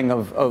front loading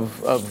of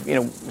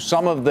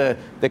some of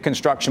the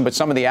construction, but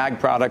some of the ag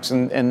products,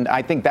 and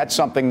I think that's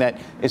something that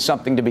is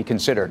something to be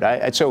considered.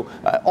 So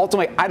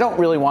ultimately, I don't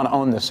really want to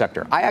own this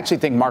sector. I actually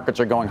think markets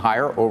are going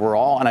higher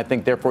overall, and I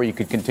think therefore you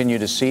could continue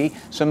to see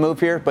some move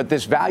here. But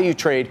this value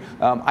trade,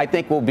 I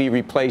think, will be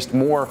replaced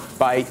more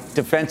by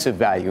defensive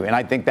value, and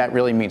I think that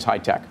really means high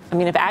tech. I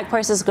mean, if ag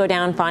prices go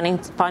down,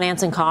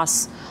 financing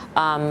costs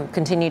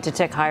continue to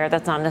tick higher,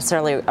 that's not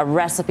necessarily a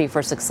recipe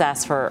for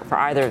success for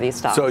either of these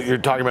stocks. So you're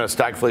talking about a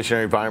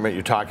stagflationary environment.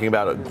 You're talking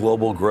about a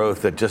global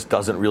growth that just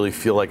doesn't really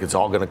feel like it's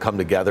all going to come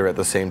together at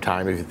the same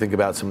time. If you think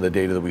about some of the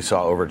data that we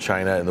saw over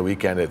China in the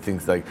weekend, it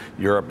thinks like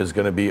Europe is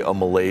going to be a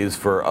malaise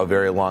for a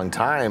very long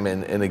time.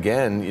 And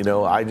again,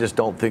 I just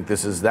don't think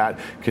this is that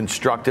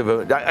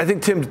constructive. I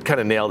think Tim kind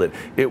of nailed it.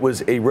 It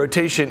was a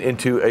rotation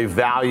into a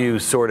value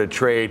sort of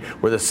trade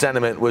where the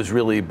sentiment was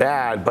really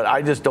bad, but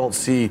I just don't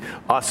see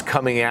us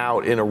coming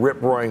out in a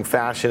rip-roaring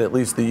fashion, at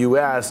least the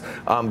U.S.,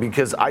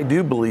 because I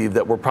do believe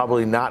that we're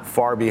probably not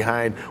far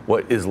behind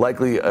what is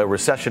likely a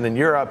recession in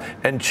Europe.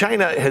 And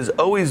China has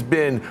always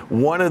been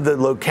one of the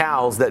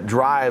locales that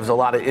drives a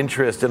lot of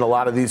interest in a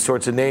lot of these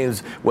sorts of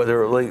names,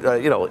 whether,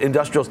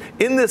 industrials.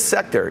 In this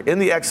sector, in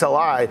the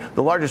XLI,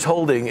 the largest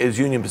holding is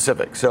Union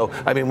Pacific. So,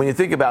 I mean, when you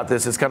think about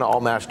this, it's kind of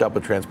all mashed up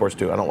with transports,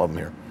 too. I don't love them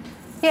here.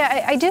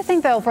 Yeah, I do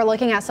think, though, if we're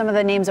looking at some of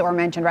the names that were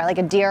mentioned, right, like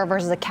a Deere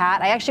versus a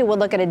cat, I actually would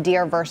look at a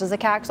Deere versus a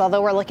cat, because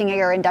although we're looking at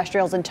your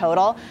industrials in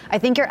total, I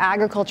think your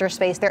agriculture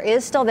space, there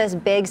is still this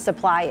big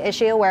supply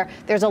issue where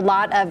there's a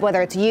lot of,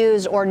 whether it's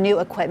used or new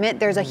equipment,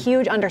 there's a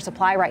huge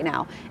undersupply right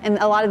now. And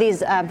a lot of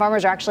these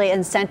farmers are actually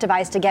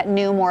incentivized to get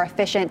new, more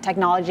efficient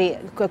technology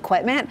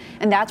equipment.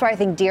 And that's where I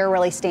think Deere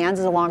really stands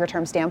as a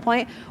longer-term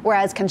standpoint.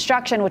 Whereas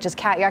construction, which is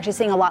cat, you're actually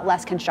seeing a lot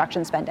less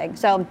construction spending.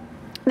 So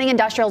I think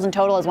industrials in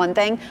total is one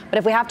thing, but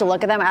if we have to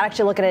look at them, I'd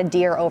actually look at a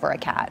Deere over a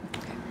cat.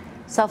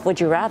 Self, would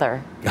you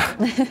rather?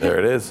 There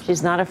it is.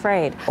 She's not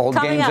afraid. Old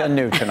games and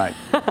new tonight.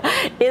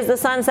 Is the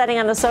sun setting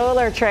on the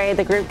solar trade,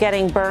 the group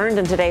getting burned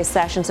in today's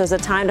session? So is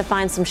it time to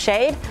find some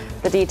shade?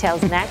 The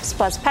details next.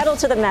 Plus, pedal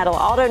to the metal.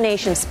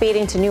 AutoNation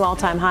speeding to new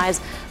all-time highs.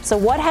 So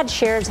what had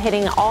shares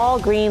hitting all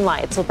green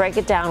lights? We'll break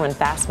it down when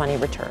Fast Money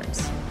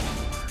returns.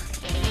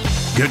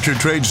 Get your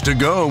trades to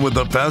go with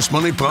the Fast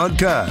Money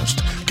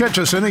Podcast. Catch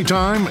us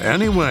anytime,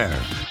 anywhere.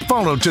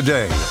 Follow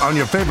today on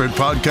your favorite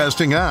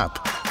podcasting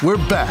app. We're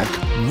back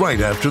right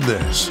after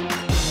this.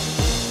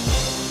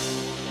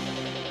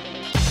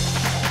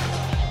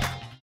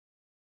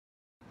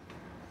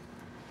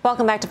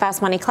 Welcome back to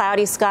Fast Money.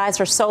 Cloudy skies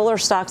for solar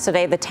stocks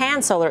today. The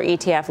TAN solar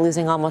ETF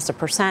losing almost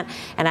 1.5%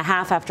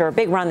 after a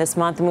big run this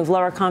month. The move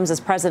lower comes as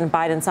President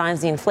Biden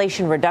signs the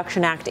Inflation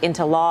Reduction Act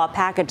into law, a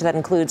package that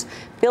includes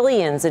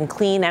billions in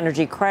clean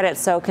energy credits.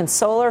 So can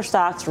solar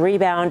stocks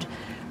rebound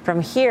from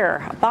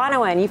here?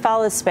 Bonawyn, you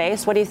follow this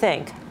space. What do you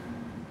think?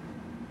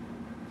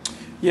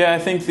 Yeah, I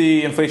think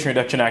the Inflation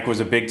Reduction Act was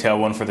a big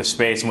tailwind for the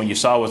space. And what you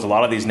saw was a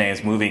lot of these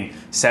names moving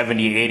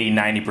 70, 80,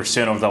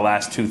 90% over the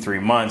last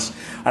 2-3 months.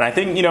 And I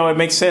think, it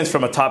makes sense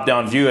from a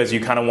top-down view as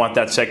you kind of want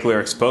that secular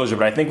exposure.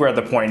 But I think we're at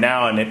the point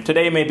now, and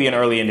today may be an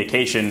early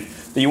indication,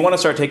 that you want to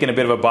start taking a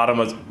bit of a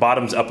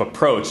bottoms-up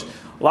approach.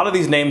 A lot of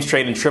these names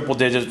trade in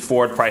triple-digit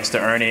forward price to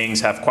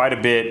earnings, have quite a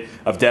bit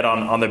of debt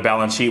on their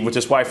balance sheet, which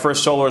is why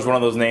First Solar is one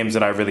of those names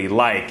that I really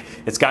like.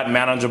 It's got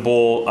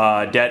manageable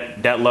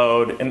debt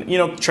load,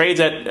 and trades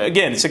at,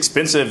 again, it's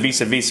expensive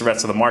vis-a-vis the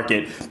rest of the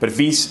market, but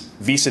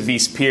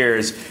vis-a-vis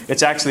peers,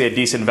 it's actually a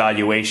decent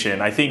valuation.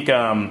 I think,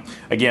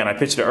 again, I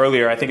pitched it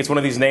earlier. I think it's one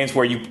of these names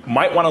where you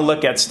might want to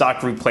look at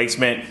stock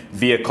replacement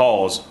via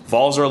calls.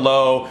 Vols are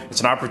low. It's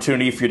an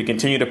opportunity for you to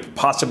continue to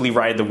possibly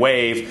ride the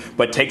wave,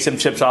 but take some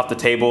chips off the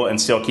table and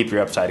still keep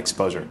your upside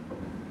exposure.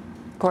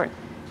 Court.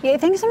 Yeah, I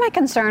think some of my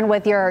concern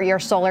with your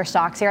solar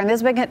stocks here, and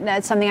this has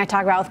been something I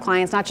talk about with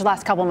clients, not just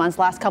last couple months,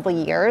 last couple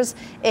years,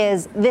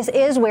 is this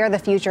is where the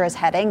future is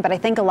heading. But I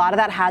think a lot of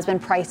that has been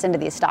priced into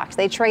these stocks.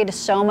 They trade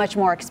so much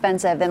more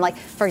expensive than, like,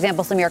 for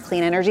example, some of your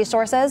clean energy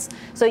sources.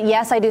 So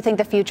yes, I do think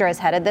the future is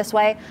headed this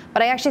way.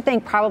 But I actually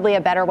think probably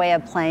a better way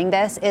of playing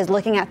this is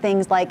looking at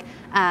things like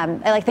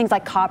things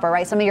like copper,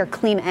 right? Some of your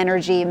clean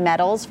energy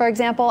metals, for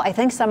example. I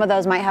think some of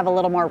those might have a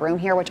little more room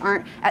here, which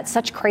aren't at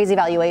such crazy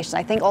valuations.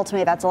 I think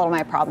ultimately that's a little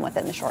my problem with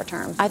it in the short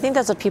term. I think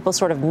that's what people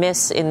sort of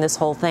miss in this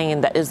whole thing,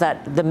 and that is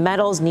that the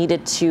metals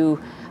needed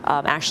to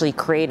actually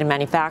create and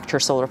manufacture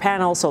solar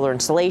panels, solar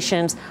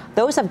installations,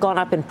 those have gone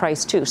up in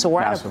price too. So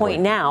we're at a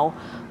point now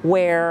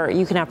where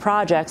you can have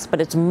projects, but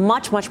it's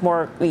much, much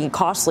more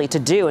costly to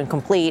do and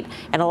complete,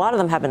 and a lot of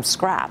them have been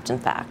scrapped, in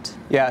fact.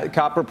 Yeah,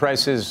 copper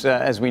prices,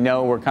 as we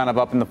know, were kind of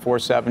up in the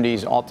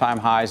 470s. All-time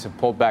highs have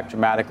pulled back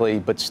dramatically,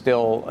 but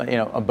still,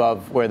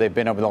 above where they've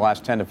been over the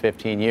last 10 to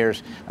 15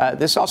 years.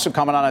 This also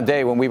coming on a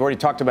day when we've already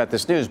talked about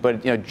this news,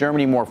 but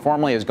Germany more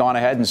formally has gone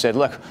ahead and said,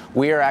 look,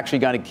 we are actually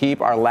going to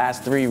keep our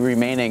last 3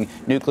 remaining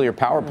nuclear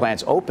power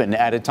plants open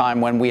at a time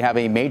when we have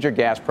a major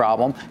gas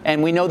problem,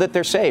 and we know that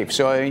they're safe.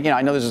 So,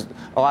 I know there's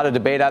a lot of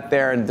debate out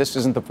there, and this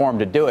isn't the forum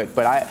to do it,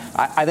 but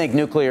I think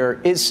nuclear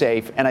is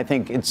safe, and I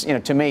think it's,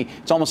 to me,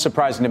 it's almost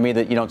surprising to me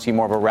that you don't see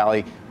more of a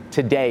rally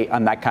today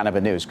on that kind of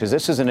a news, because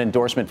this is an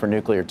endorsement for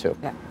nuclear too.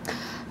 Yeah.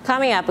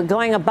 Coming up,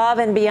 going above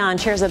and beyond,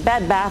 shares of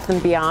Bed Bath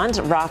 & Beyond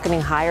rocketing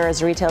higher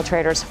as retail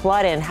traders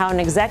flood in. How an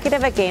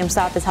executive at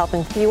GameStop is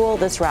helping fuel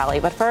this rally.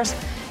 But first,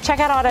 check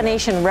out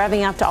AutoNation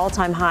revving up to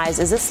all-time highs.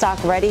 Is this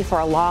stock ready for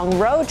a long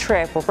road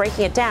trip? We're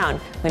breaking it down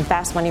when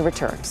Fast Money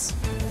returns.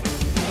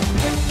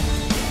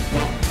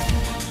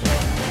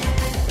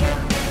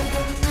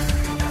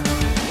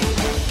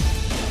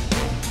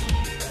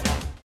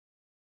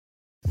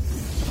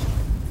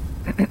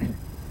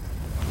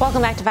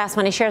 Welcome back to Fast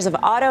Money. Shares of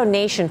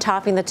AutoNation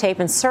topping the tape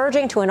and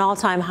surging to an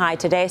all-time high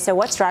today. So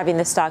what's driving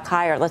this stock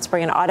higher? Let's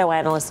bring in auto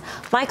analyst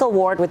Michael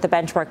Ward with the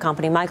Benchmark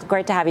Company. Michael,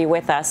 great to have you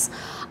with us.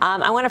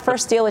 I want to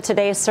first deal with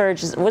today's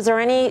surge. Was there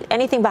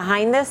anything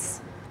behind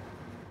this?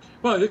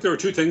 Well, I think there were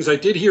 2 things. I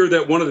did hear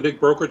that one of the big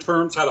brokerage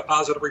firms had a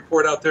positive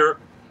report out there,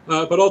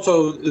 but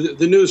also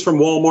the news from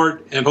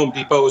Walmart and Home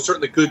Depot is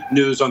certainly good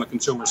news on the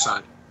consumer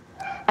side.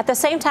 At the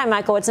same time,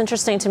 Michael, what's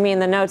interesting to me in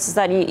the notes is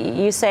that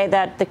you say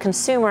that the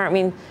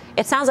consumer,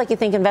 it sounds like you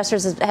think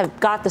investors have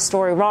got the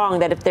story wrong,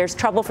 that if there's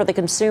trouble for the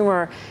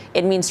consumer,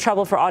 it means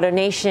trouble for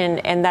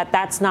AutoNation, and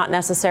that's not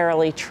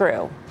necessarily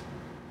true.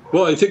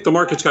 Well, I think the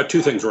market's got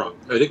 2 things wrong.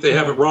 I think they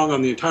have it wrong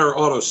on the entire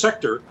auto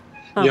sector.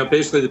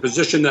 Basically the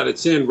position that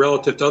it's in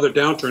relative to other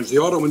downturns. The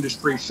auto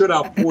industry should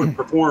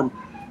outperform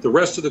the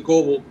rest of the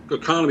global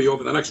economy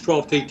over the next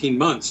 12 to 18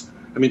 months.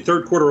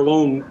 Third quarter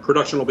alone,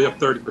 production will be up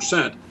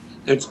 30%.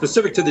 And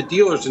specific to the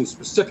dealers and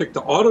specific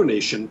to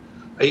AutoNation,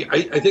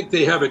 I think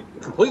they have it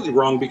completely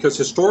wrong, because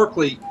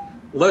historically,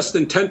 less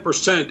than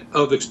 10%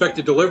 of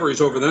expected deliveries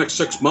over the next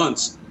 6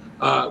 months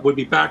would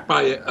be backed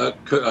by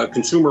a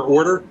consumer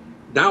order.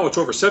 Now it's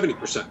over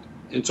 70%.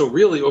 And so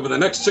really, over the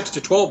next 6 to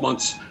 12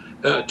 months,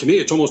 to me,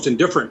 it's almost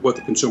indifferent what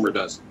the consumer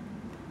does.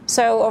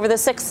 So over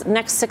the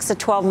next 6 to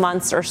 12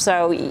 months or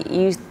so,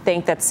 you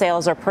think that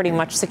sales are pretty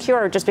much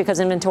secure just because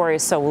inventory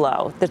is so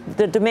low?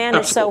 The demand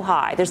is so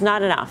high. There's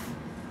not enough.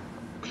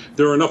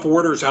 There are enough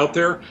orders out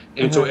there,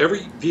 and so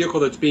every vehicle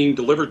that's being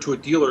delivered to a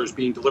dealer is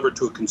being delivered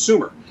to a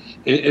consumer.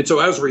 And so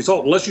as a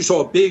result, unless you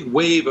saw a big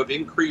wave of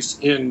increase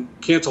in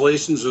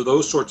cancellations or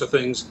those sorts of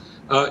things,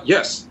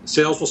 yes,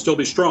 sales will still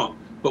be strong.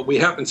 But we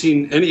haven't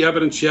seen any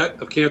evidence yet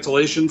of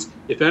cancellations.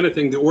 If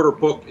anything, the order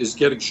book is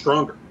getting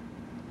stronger.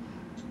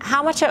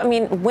 How much,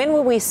 when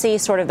will we see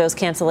sort of those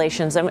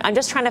cancellations? I'm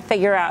just trying to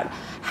figure out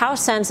how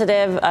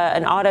sensitive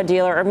an auto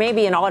dealer or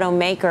maybe an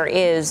automaker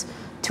is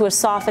to a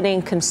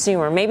softening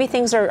consumer. Maybe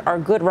things are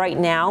good right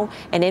now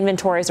and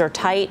inventories are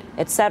tight,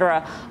 et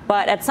cetera.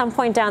 But at some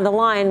point down the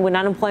line, when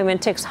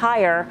unemployment ticks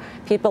higher,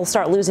 people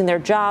start losing their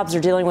jobs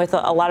or dealing with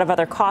a lot of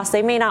other costs.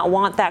 They may not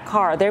want that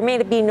car. There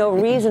may be no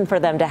reason for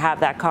them to have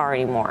that car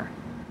anymore.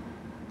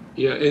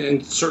 Yeah,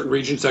 in certain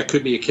regions that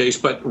could be a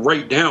case. But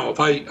right now,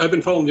 I've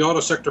been following the auto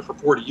sector for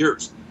 40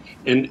 years.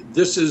 And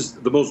this is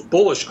the most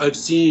bullish I've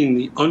seen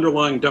the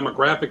underlying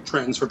demographic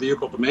trends for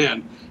vehicle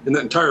demand in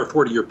that entire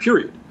 40-year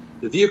period.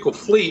 The vehicle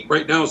fleet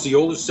right now is the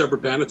oldest it's ever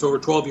been. It's over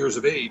 12 years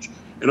of age.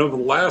 And over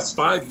the last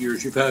 5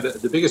 years, you've had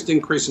the biggest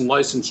increase in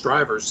licensed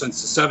drivers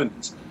since the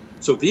 70s.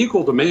 So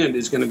vehicle demand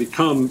is going to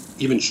become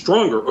even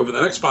stronger over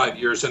the next 5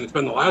 years than it's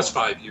been the last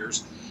 5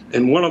 years.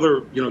 And one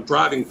other,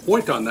 driving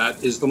point on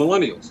that is the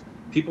millennials.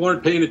 People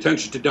aren't paying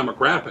attention to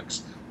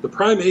demographics. The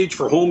prime age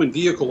for home and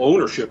vehicle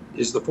ownership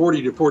is the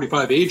 40 to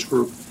 45 age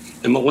group.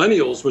 And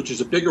millennials, which is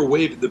a bigger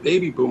wave of the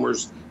baby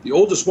boomers, the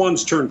oldest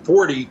ones turned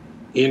 40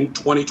 in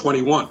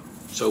 2021.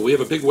 So we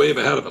have a big wave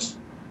ahead of us.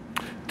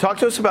 Talk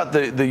to us about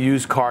the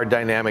used car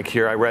dynamic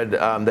here. I read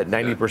that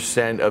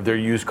 90% of their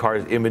used car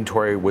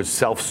inventory was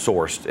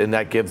self-sourced, and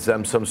that gives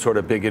them some sort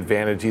of big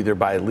advantage, either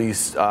by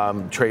lease,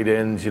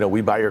 trade-ins,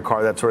 we buy your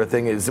car, that sort of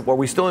thing. Are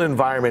we still in an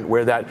environment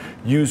where that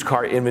used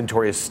car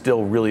inventory is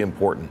still really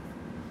important?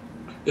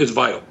 It's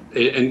vital.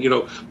 And,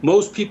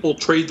 most people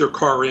trade their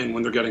car in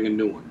when they're getting a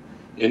new one.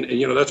 And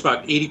that's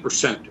about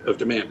 80% of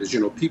demand is,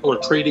 people are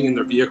trading in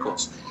their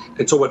vehicles.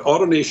 And so what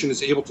AutoNation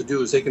is able to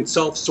do is they can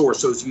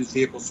self-source those used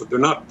vehicles, so they're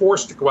not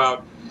forced to go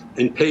out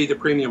and pay the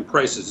premium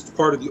prices. It's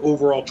part of the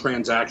overall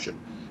transaction.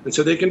 And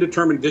so they can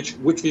determine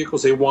which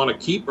vehicles they want to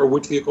keep or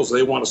which vehicles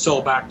they want to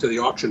sell back to the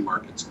auction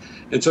markets.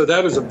 And so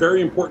that is a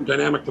very important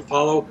dynamic to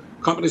follow.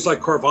 Companies like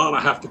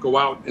Carvana have to go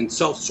out and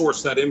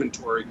self-source that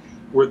inventory,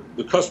 where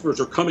the customers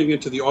are coming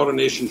into the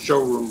AutoNation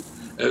showroom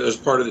as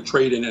part of the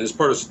trade-in and as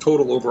part of the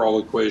total overall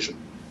equation.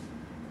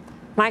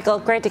 Michael,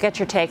 great to get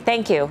your take.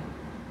 Thank you.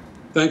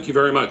 Thank you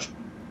very much.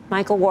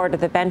 Michael Ward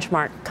of the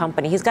Benchmark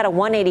Company. He's got a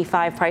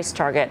 185 price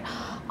target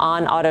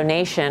on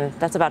AutoNation.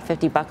 That's about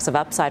 $50 of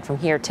upside from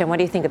here. Tim, what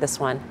do you think of this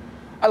one?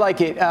 I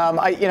like it.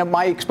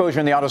 My exposure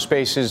in the auto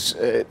space is,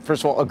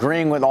 first of all,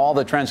 agreeing with all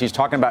the trends he's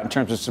talking about in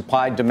terms of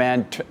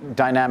supply-demand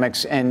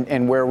dynamics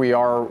and where we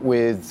are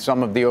with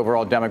some of the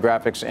overall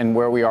demographics and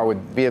where we are with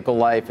vehicle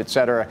life, et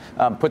cetera,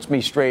 puts me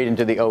straight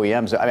into the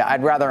OEMs.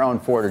 I'd rather own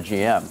Ford or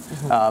GM.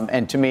 Mm-hmm.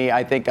 And to me,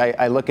 I think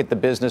I look at the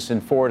business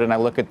in Ford and I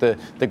look at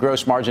the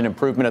gross margin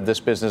improvement of this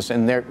business,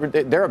 and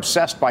they're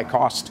obsessed by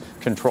cost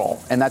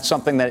control. And that's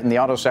something that in the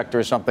auto sector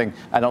is something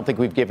I don't think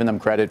we've given them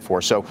credit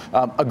for. So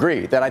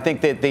agree that I think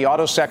that the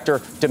auto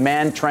sector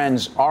demand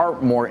trends are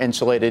more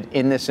insulated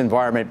in this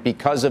environment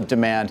because of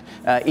demand,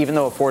 even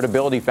though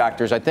affordability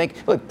factors, I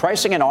think, look,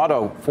 pricing in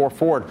auto for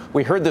Ford,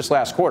 we heard this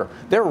last quarter,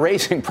 they're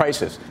raising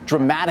prices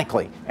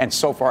dramatically, and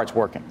so far it's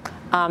working.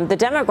 The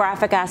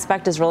demographic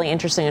aspect is really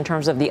interesting in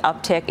terms of the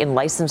uptick in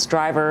licensed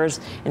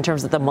drivers, in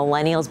terms of the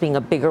millennials being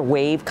a bigger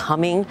wave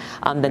coming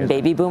than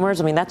baby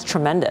boomers. I mean, that's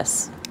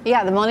tremendous.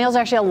 Yeah, the millennials are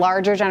actually a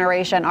larger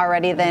generation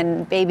already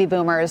than baby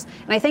boomers.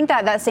 And I think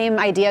that same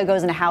idea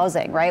goes into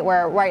housing, right?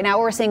 Where right now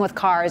what we're seeing with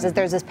cars is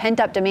there's this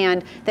pent-up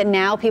demand that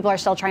now people are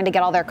still trying to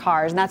get all their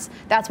cars. And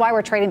that's why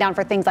we're trading down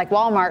for things like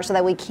Walmart so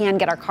that we can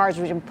get our cars,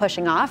 which we've been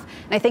pushing off.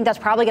 And I think that's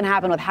probably going to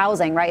happen with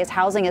housing, right? As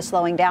housing is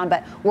slowing down,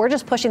 but we're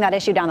just pushing that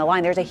issue down the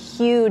line. There's a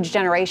huge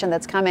generation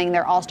that's coming.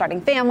 They're all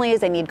starting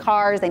families. They need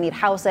cars. They need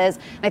houses.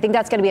 And I think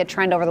that's going to be a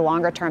trend over the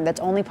longer term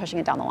that's only pushing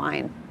it down the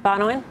line.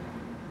 Bonawyn?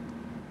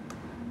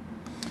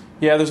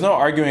 Yeah, there's no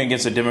arguing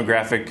against the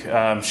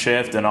demographic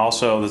shift and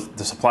also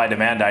the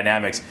supply-demand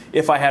dynamics.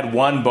 If I had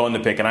one bone to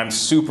pick, and I'm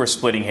super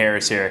splitting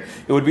hairs here,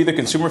 it would be the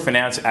consumer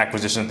finance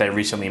acquisition that they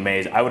recently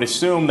made. I would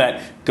assume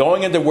that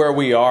going into where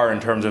we are in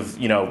terms of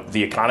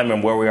the economy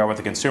and where we are with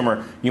the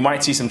consumer, you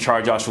might see some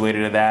charge-offs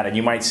related to that, and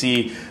you might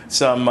see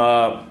some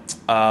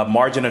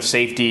margin of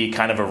safety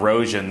kind of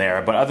erosion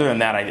there. But other than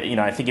that,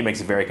 I think it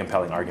makes a very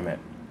compelling argument.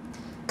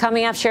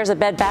 Coming up, shares of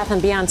Bed Bath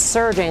 & Beyond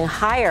surging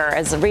higher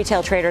as the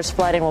retail traders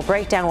flood in. We'll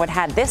break down what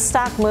had this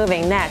stock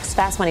moving next.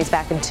 Fast Money's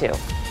back in 2.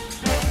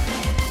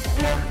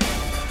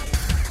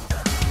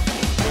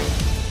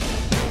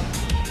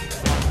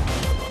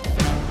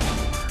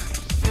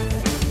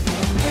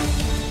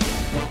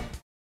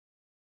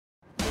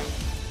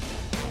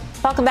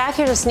 Welcome back.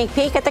 Here's a sneak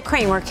peek at the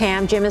Cramer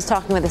Cam. Jim is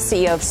talking with the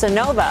CEO of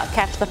Sonova.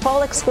 Catch the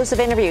full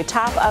exclusive interview,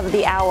 top of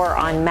the hour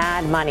on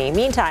Mad Money.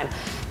 Meantime,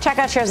 check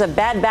out shares of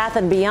Bed Bath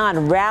 &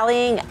 Beyond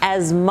rallying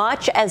as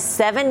much as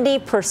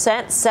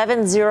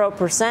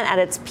 70% at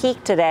its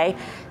peak today.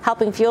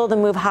 Helping fuel the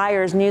move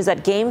higher is news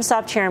that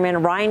GameStop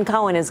chairman Ryan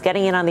Cohen is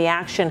getting in on the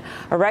action.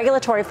 A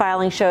regulatory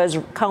filing shows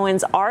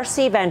Cohen's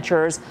RC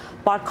Ventures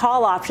bought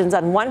call options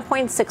on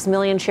 1.6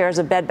 million shares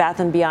of Bed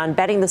Bath & Beyond,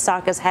 betting the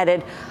stock is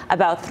headed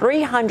about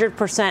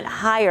 300%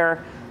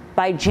 higher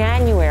by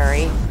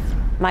January.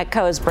 Mike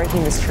Coe is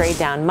breaking this trade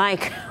down.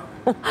 Mike,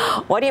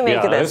 what do you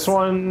make of this? This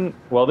one,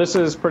 well, this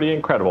is pretty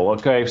incredible.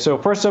 Okay, so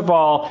first of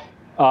all,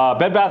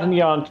 Bed Bath &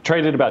 Beyond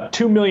traded about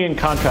 2 million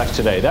contracts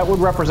today. That would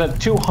represent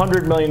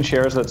 200 million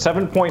shares. That's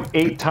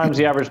 7.8 times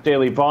the average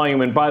daily volume.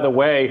 And by the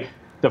way,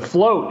 the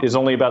float is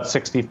only about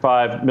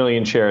 65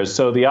 million shares.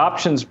 So the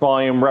options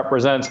volume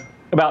represents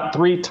about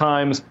 3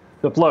 times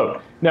the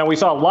float. Now, we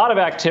saw a lot of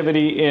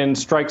activity in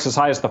strikes as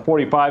high as the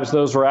 45s.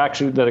 Those were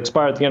actually that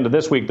expired at the end of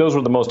this week. Those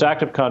were the most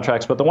active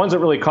contracts. But the ones that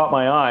really caught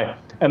my eye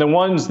and the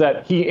ones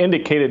that he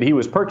indicated he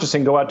was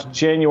purchasing go out to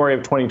January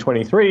of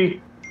 2023.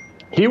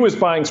 He was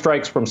buying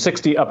strikes from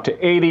 60 up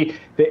to 80.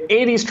 The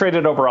 80s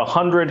traded over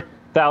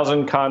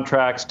 100,000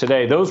 contracts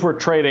today. Those were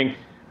trading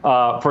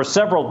for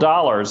several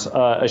dollars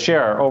a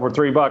share, over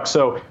 $3.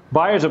 So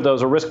buyers of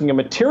those are risking a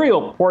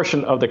material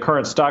portion of the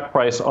current stock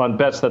price on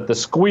bets that the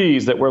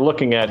squeeze that we're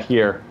looking at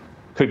here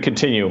could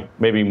continue,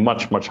 maybe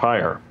much, much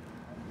higher.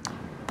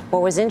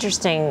 What was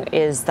interesting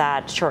is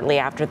that shortly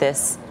after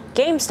this,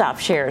 GameStop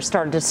shares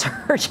started to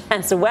surge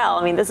as well.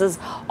 I mean, this is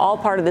all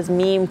part of this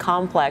meme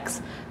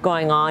complex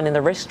going on, and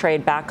the risk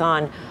trade back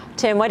on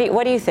Tim, what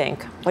do you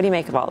think? What do you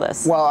make of all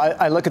this? Well,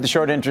 I look at the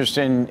short interest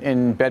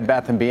in Bed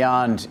Bath &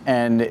 Beyond,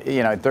 and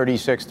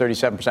 36,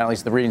 37%, at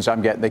least the readings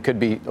I'm getting, they could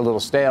be a little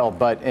stale.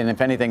 And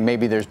if anything,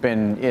 maybe there's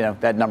been,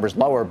 that number's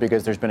lower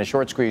because there's been a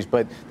short squeeze.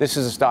 But this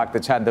is a stock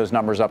that's had those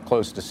numbers up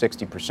close to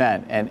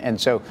 60%. And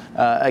so,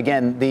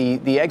 again,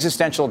 the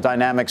existential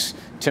dynamics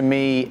to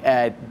me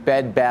at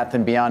Bed Bath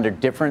 & Beyond are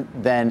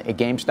different than a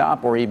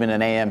GameStop or even an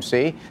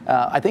AMC.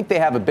 I think they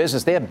have a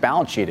business. They have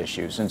balance sheet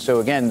issues. And so,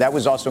 again, that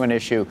was also an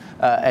issue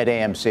at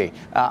AMC.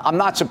 I'm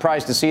not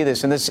surprised to see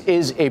this, and this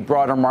is a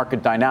broader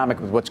market dynamic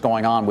with what's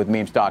going on with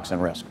meme stocks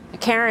and risk.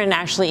 Karen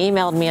actually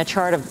emailed me a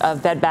chart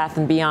of Bed Bath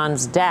 &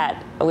 Beyond's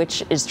debt,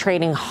 which is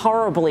trading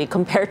horribly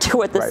compared to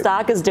what the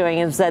stock is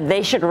doing, and said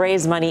they should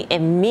raise money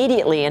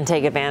immediately and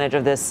take advantage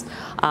of this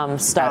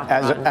stock.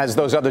 As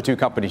those other two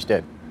companies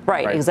did.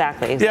 Right,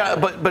 exactly. Yeah,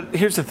 but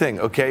here's the thing,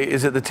 okay?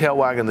 Is it the tail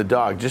wagging the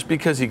dog? Just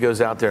because he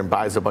goes out there and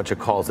buys a bunch of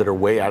calls that are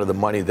way out of the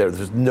money,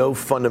 there's no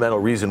fundamental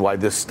reason why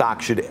this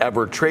stock should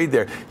ever trade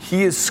there.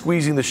 He is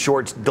squeezing the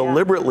shorts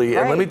deliberately.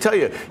 And let me tell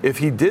you, if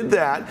he did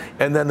that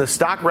and then the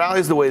stock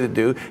rallies the way they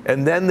do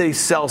and then they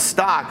sell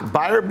stock,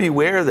 buyer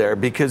beware there,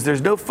 because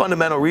there's no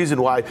fundamental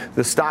reason why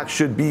the stock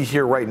should be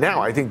here right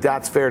now. I think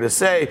that's fair to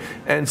say.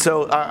 And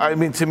so,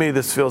 to me,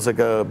 this feels like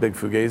a big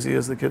fugazi,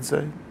 as the kids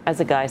say. As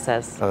the guy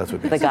says. Oh, that's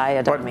what the guy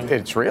adopted me.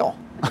 It's real.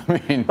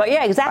 But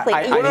yeah, exactly.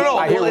 I hear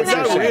what you're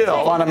saying.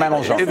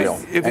 Fundamentals are real.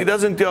 If he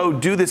doesn't go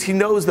do this, he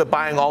knows that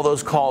buying all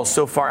those calls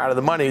so far out of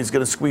the money is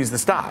going to squeeze the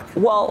stock.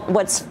 Well,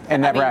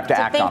 have to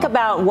act on think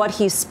about what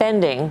he's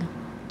spending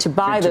to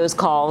buy those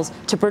calls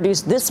to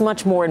produce this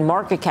much more in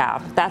market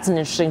cap. That's an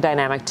interesting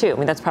dynamic too. I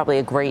mean, that's probably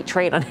a great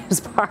trade on his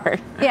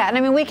part. Yeah,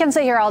 and we can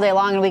sit here all day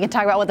long and we can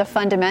talk about what the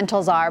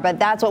fundamentals are, but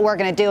that's what we're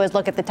going to do is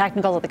look at the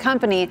technicals of the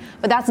company.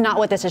 But that's not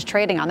what this is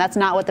trading on. That's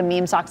not what the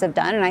meme stocks have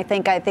done. And I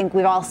think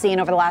we've all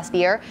seen over the last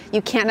year,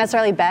 you can't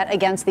necessarily bet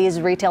against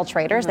these retail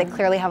traders. They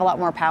clearly have a lot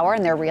more power,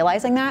 and they're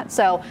realizing that.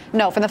 So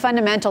no, from the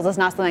fundamentals, it's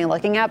not something I'm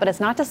looking at, but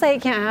it's not to say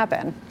it can't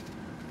happen.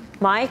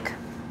 Mike?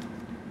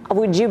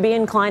 Would you be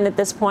inclined at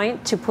this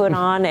point to put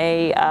on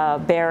a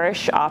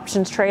bearish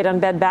options trade on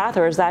Bed Bath,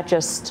 or is that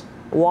just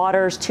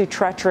waters too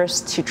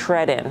treacherous to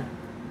tread in?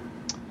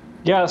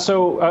 Yeah,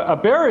 so a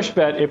bearish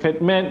bet, if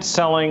it meant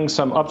selling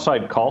some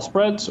upside call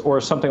spreads or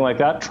something like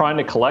that, trying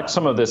to collect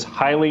some of this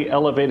highly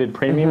elevated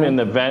premium in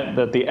the event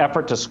that the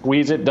effort to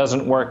squeeze it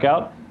doesn't work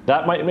out,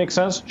 that might make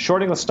sense.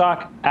 Shorting the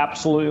stock,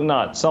 absolutely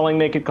not. Selling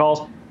naked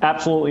calls,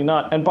 absolutely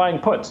not. And buying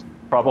puts,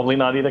 probably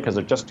not either, because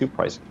they're just too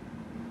pricey.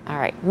 All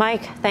right,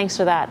 Mike, thanks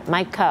for that.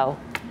 Mike Coe.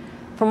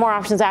 For more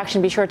options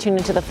action, be sure to tune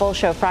into the full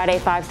show Friday,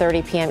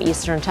 5:30 p.m.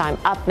 Eastern Time.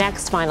 Up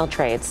next, final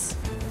trades.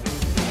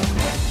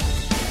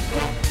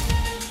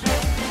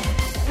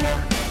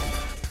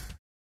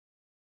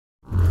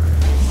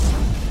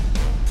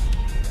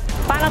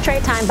 Final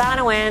trade time. Bound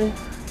to win.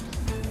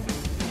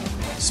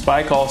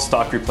 SPY call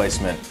stock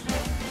replacement.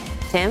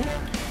 Tim?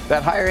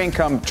 That higher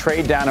income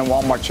trade down in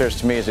Walmart shares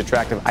to me is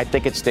attractive. I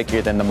think it's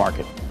stickier than the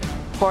market.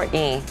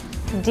 Courtney?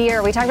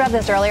 Deere, we talked about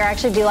this earlier. I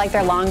actually do like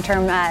their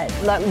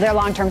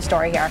long-term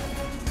story here.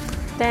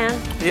 Dan?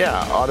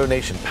 Yeah,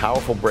 AutoNation,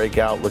 powerful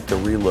breakout. Look to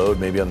reload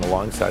maybe on the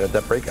long side at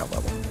that breakout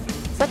level.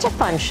 Such a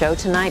fun show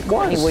tonight.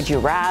 Courtney, would you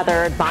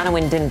rather?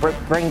 Bonawyn didn't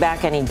bring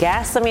back any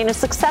guests. I mean, a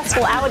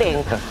successful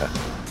outing.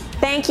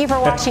 Thank you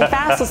for watching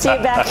Fast. We'll see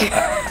you back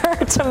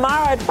here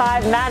tomorrow at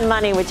 5. Mad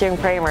Money with Jim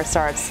Cramer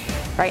starts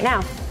right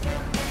now.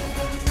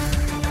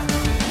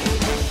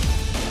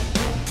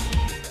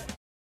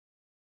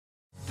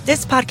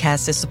 This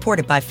podcast is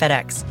supported by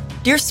FedEx.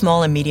 Dear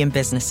small and medium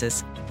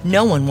businesses,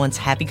 no one wants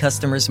happy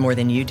customers more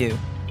than you do.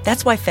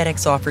 That's why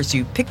FedEx offers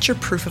you picture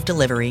proof of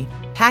delivery,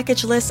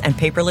 packageless and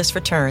paperless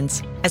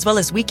returns, as well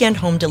as weekend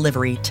home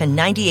delivery to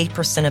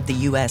 98% of the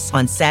U.S.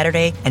 on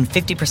Saturday and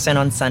 50%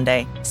 on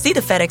Sunday. See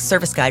the FedEx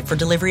service guide for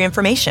delivery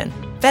information.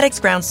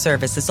 FedEx Ground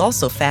service is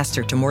also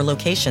faster to more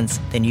locations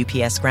than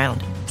UPS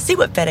Ground. See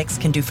what FedEx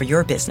can do for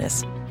your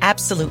business.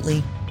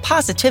 Absolutely,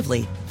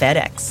 positively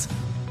FedEx.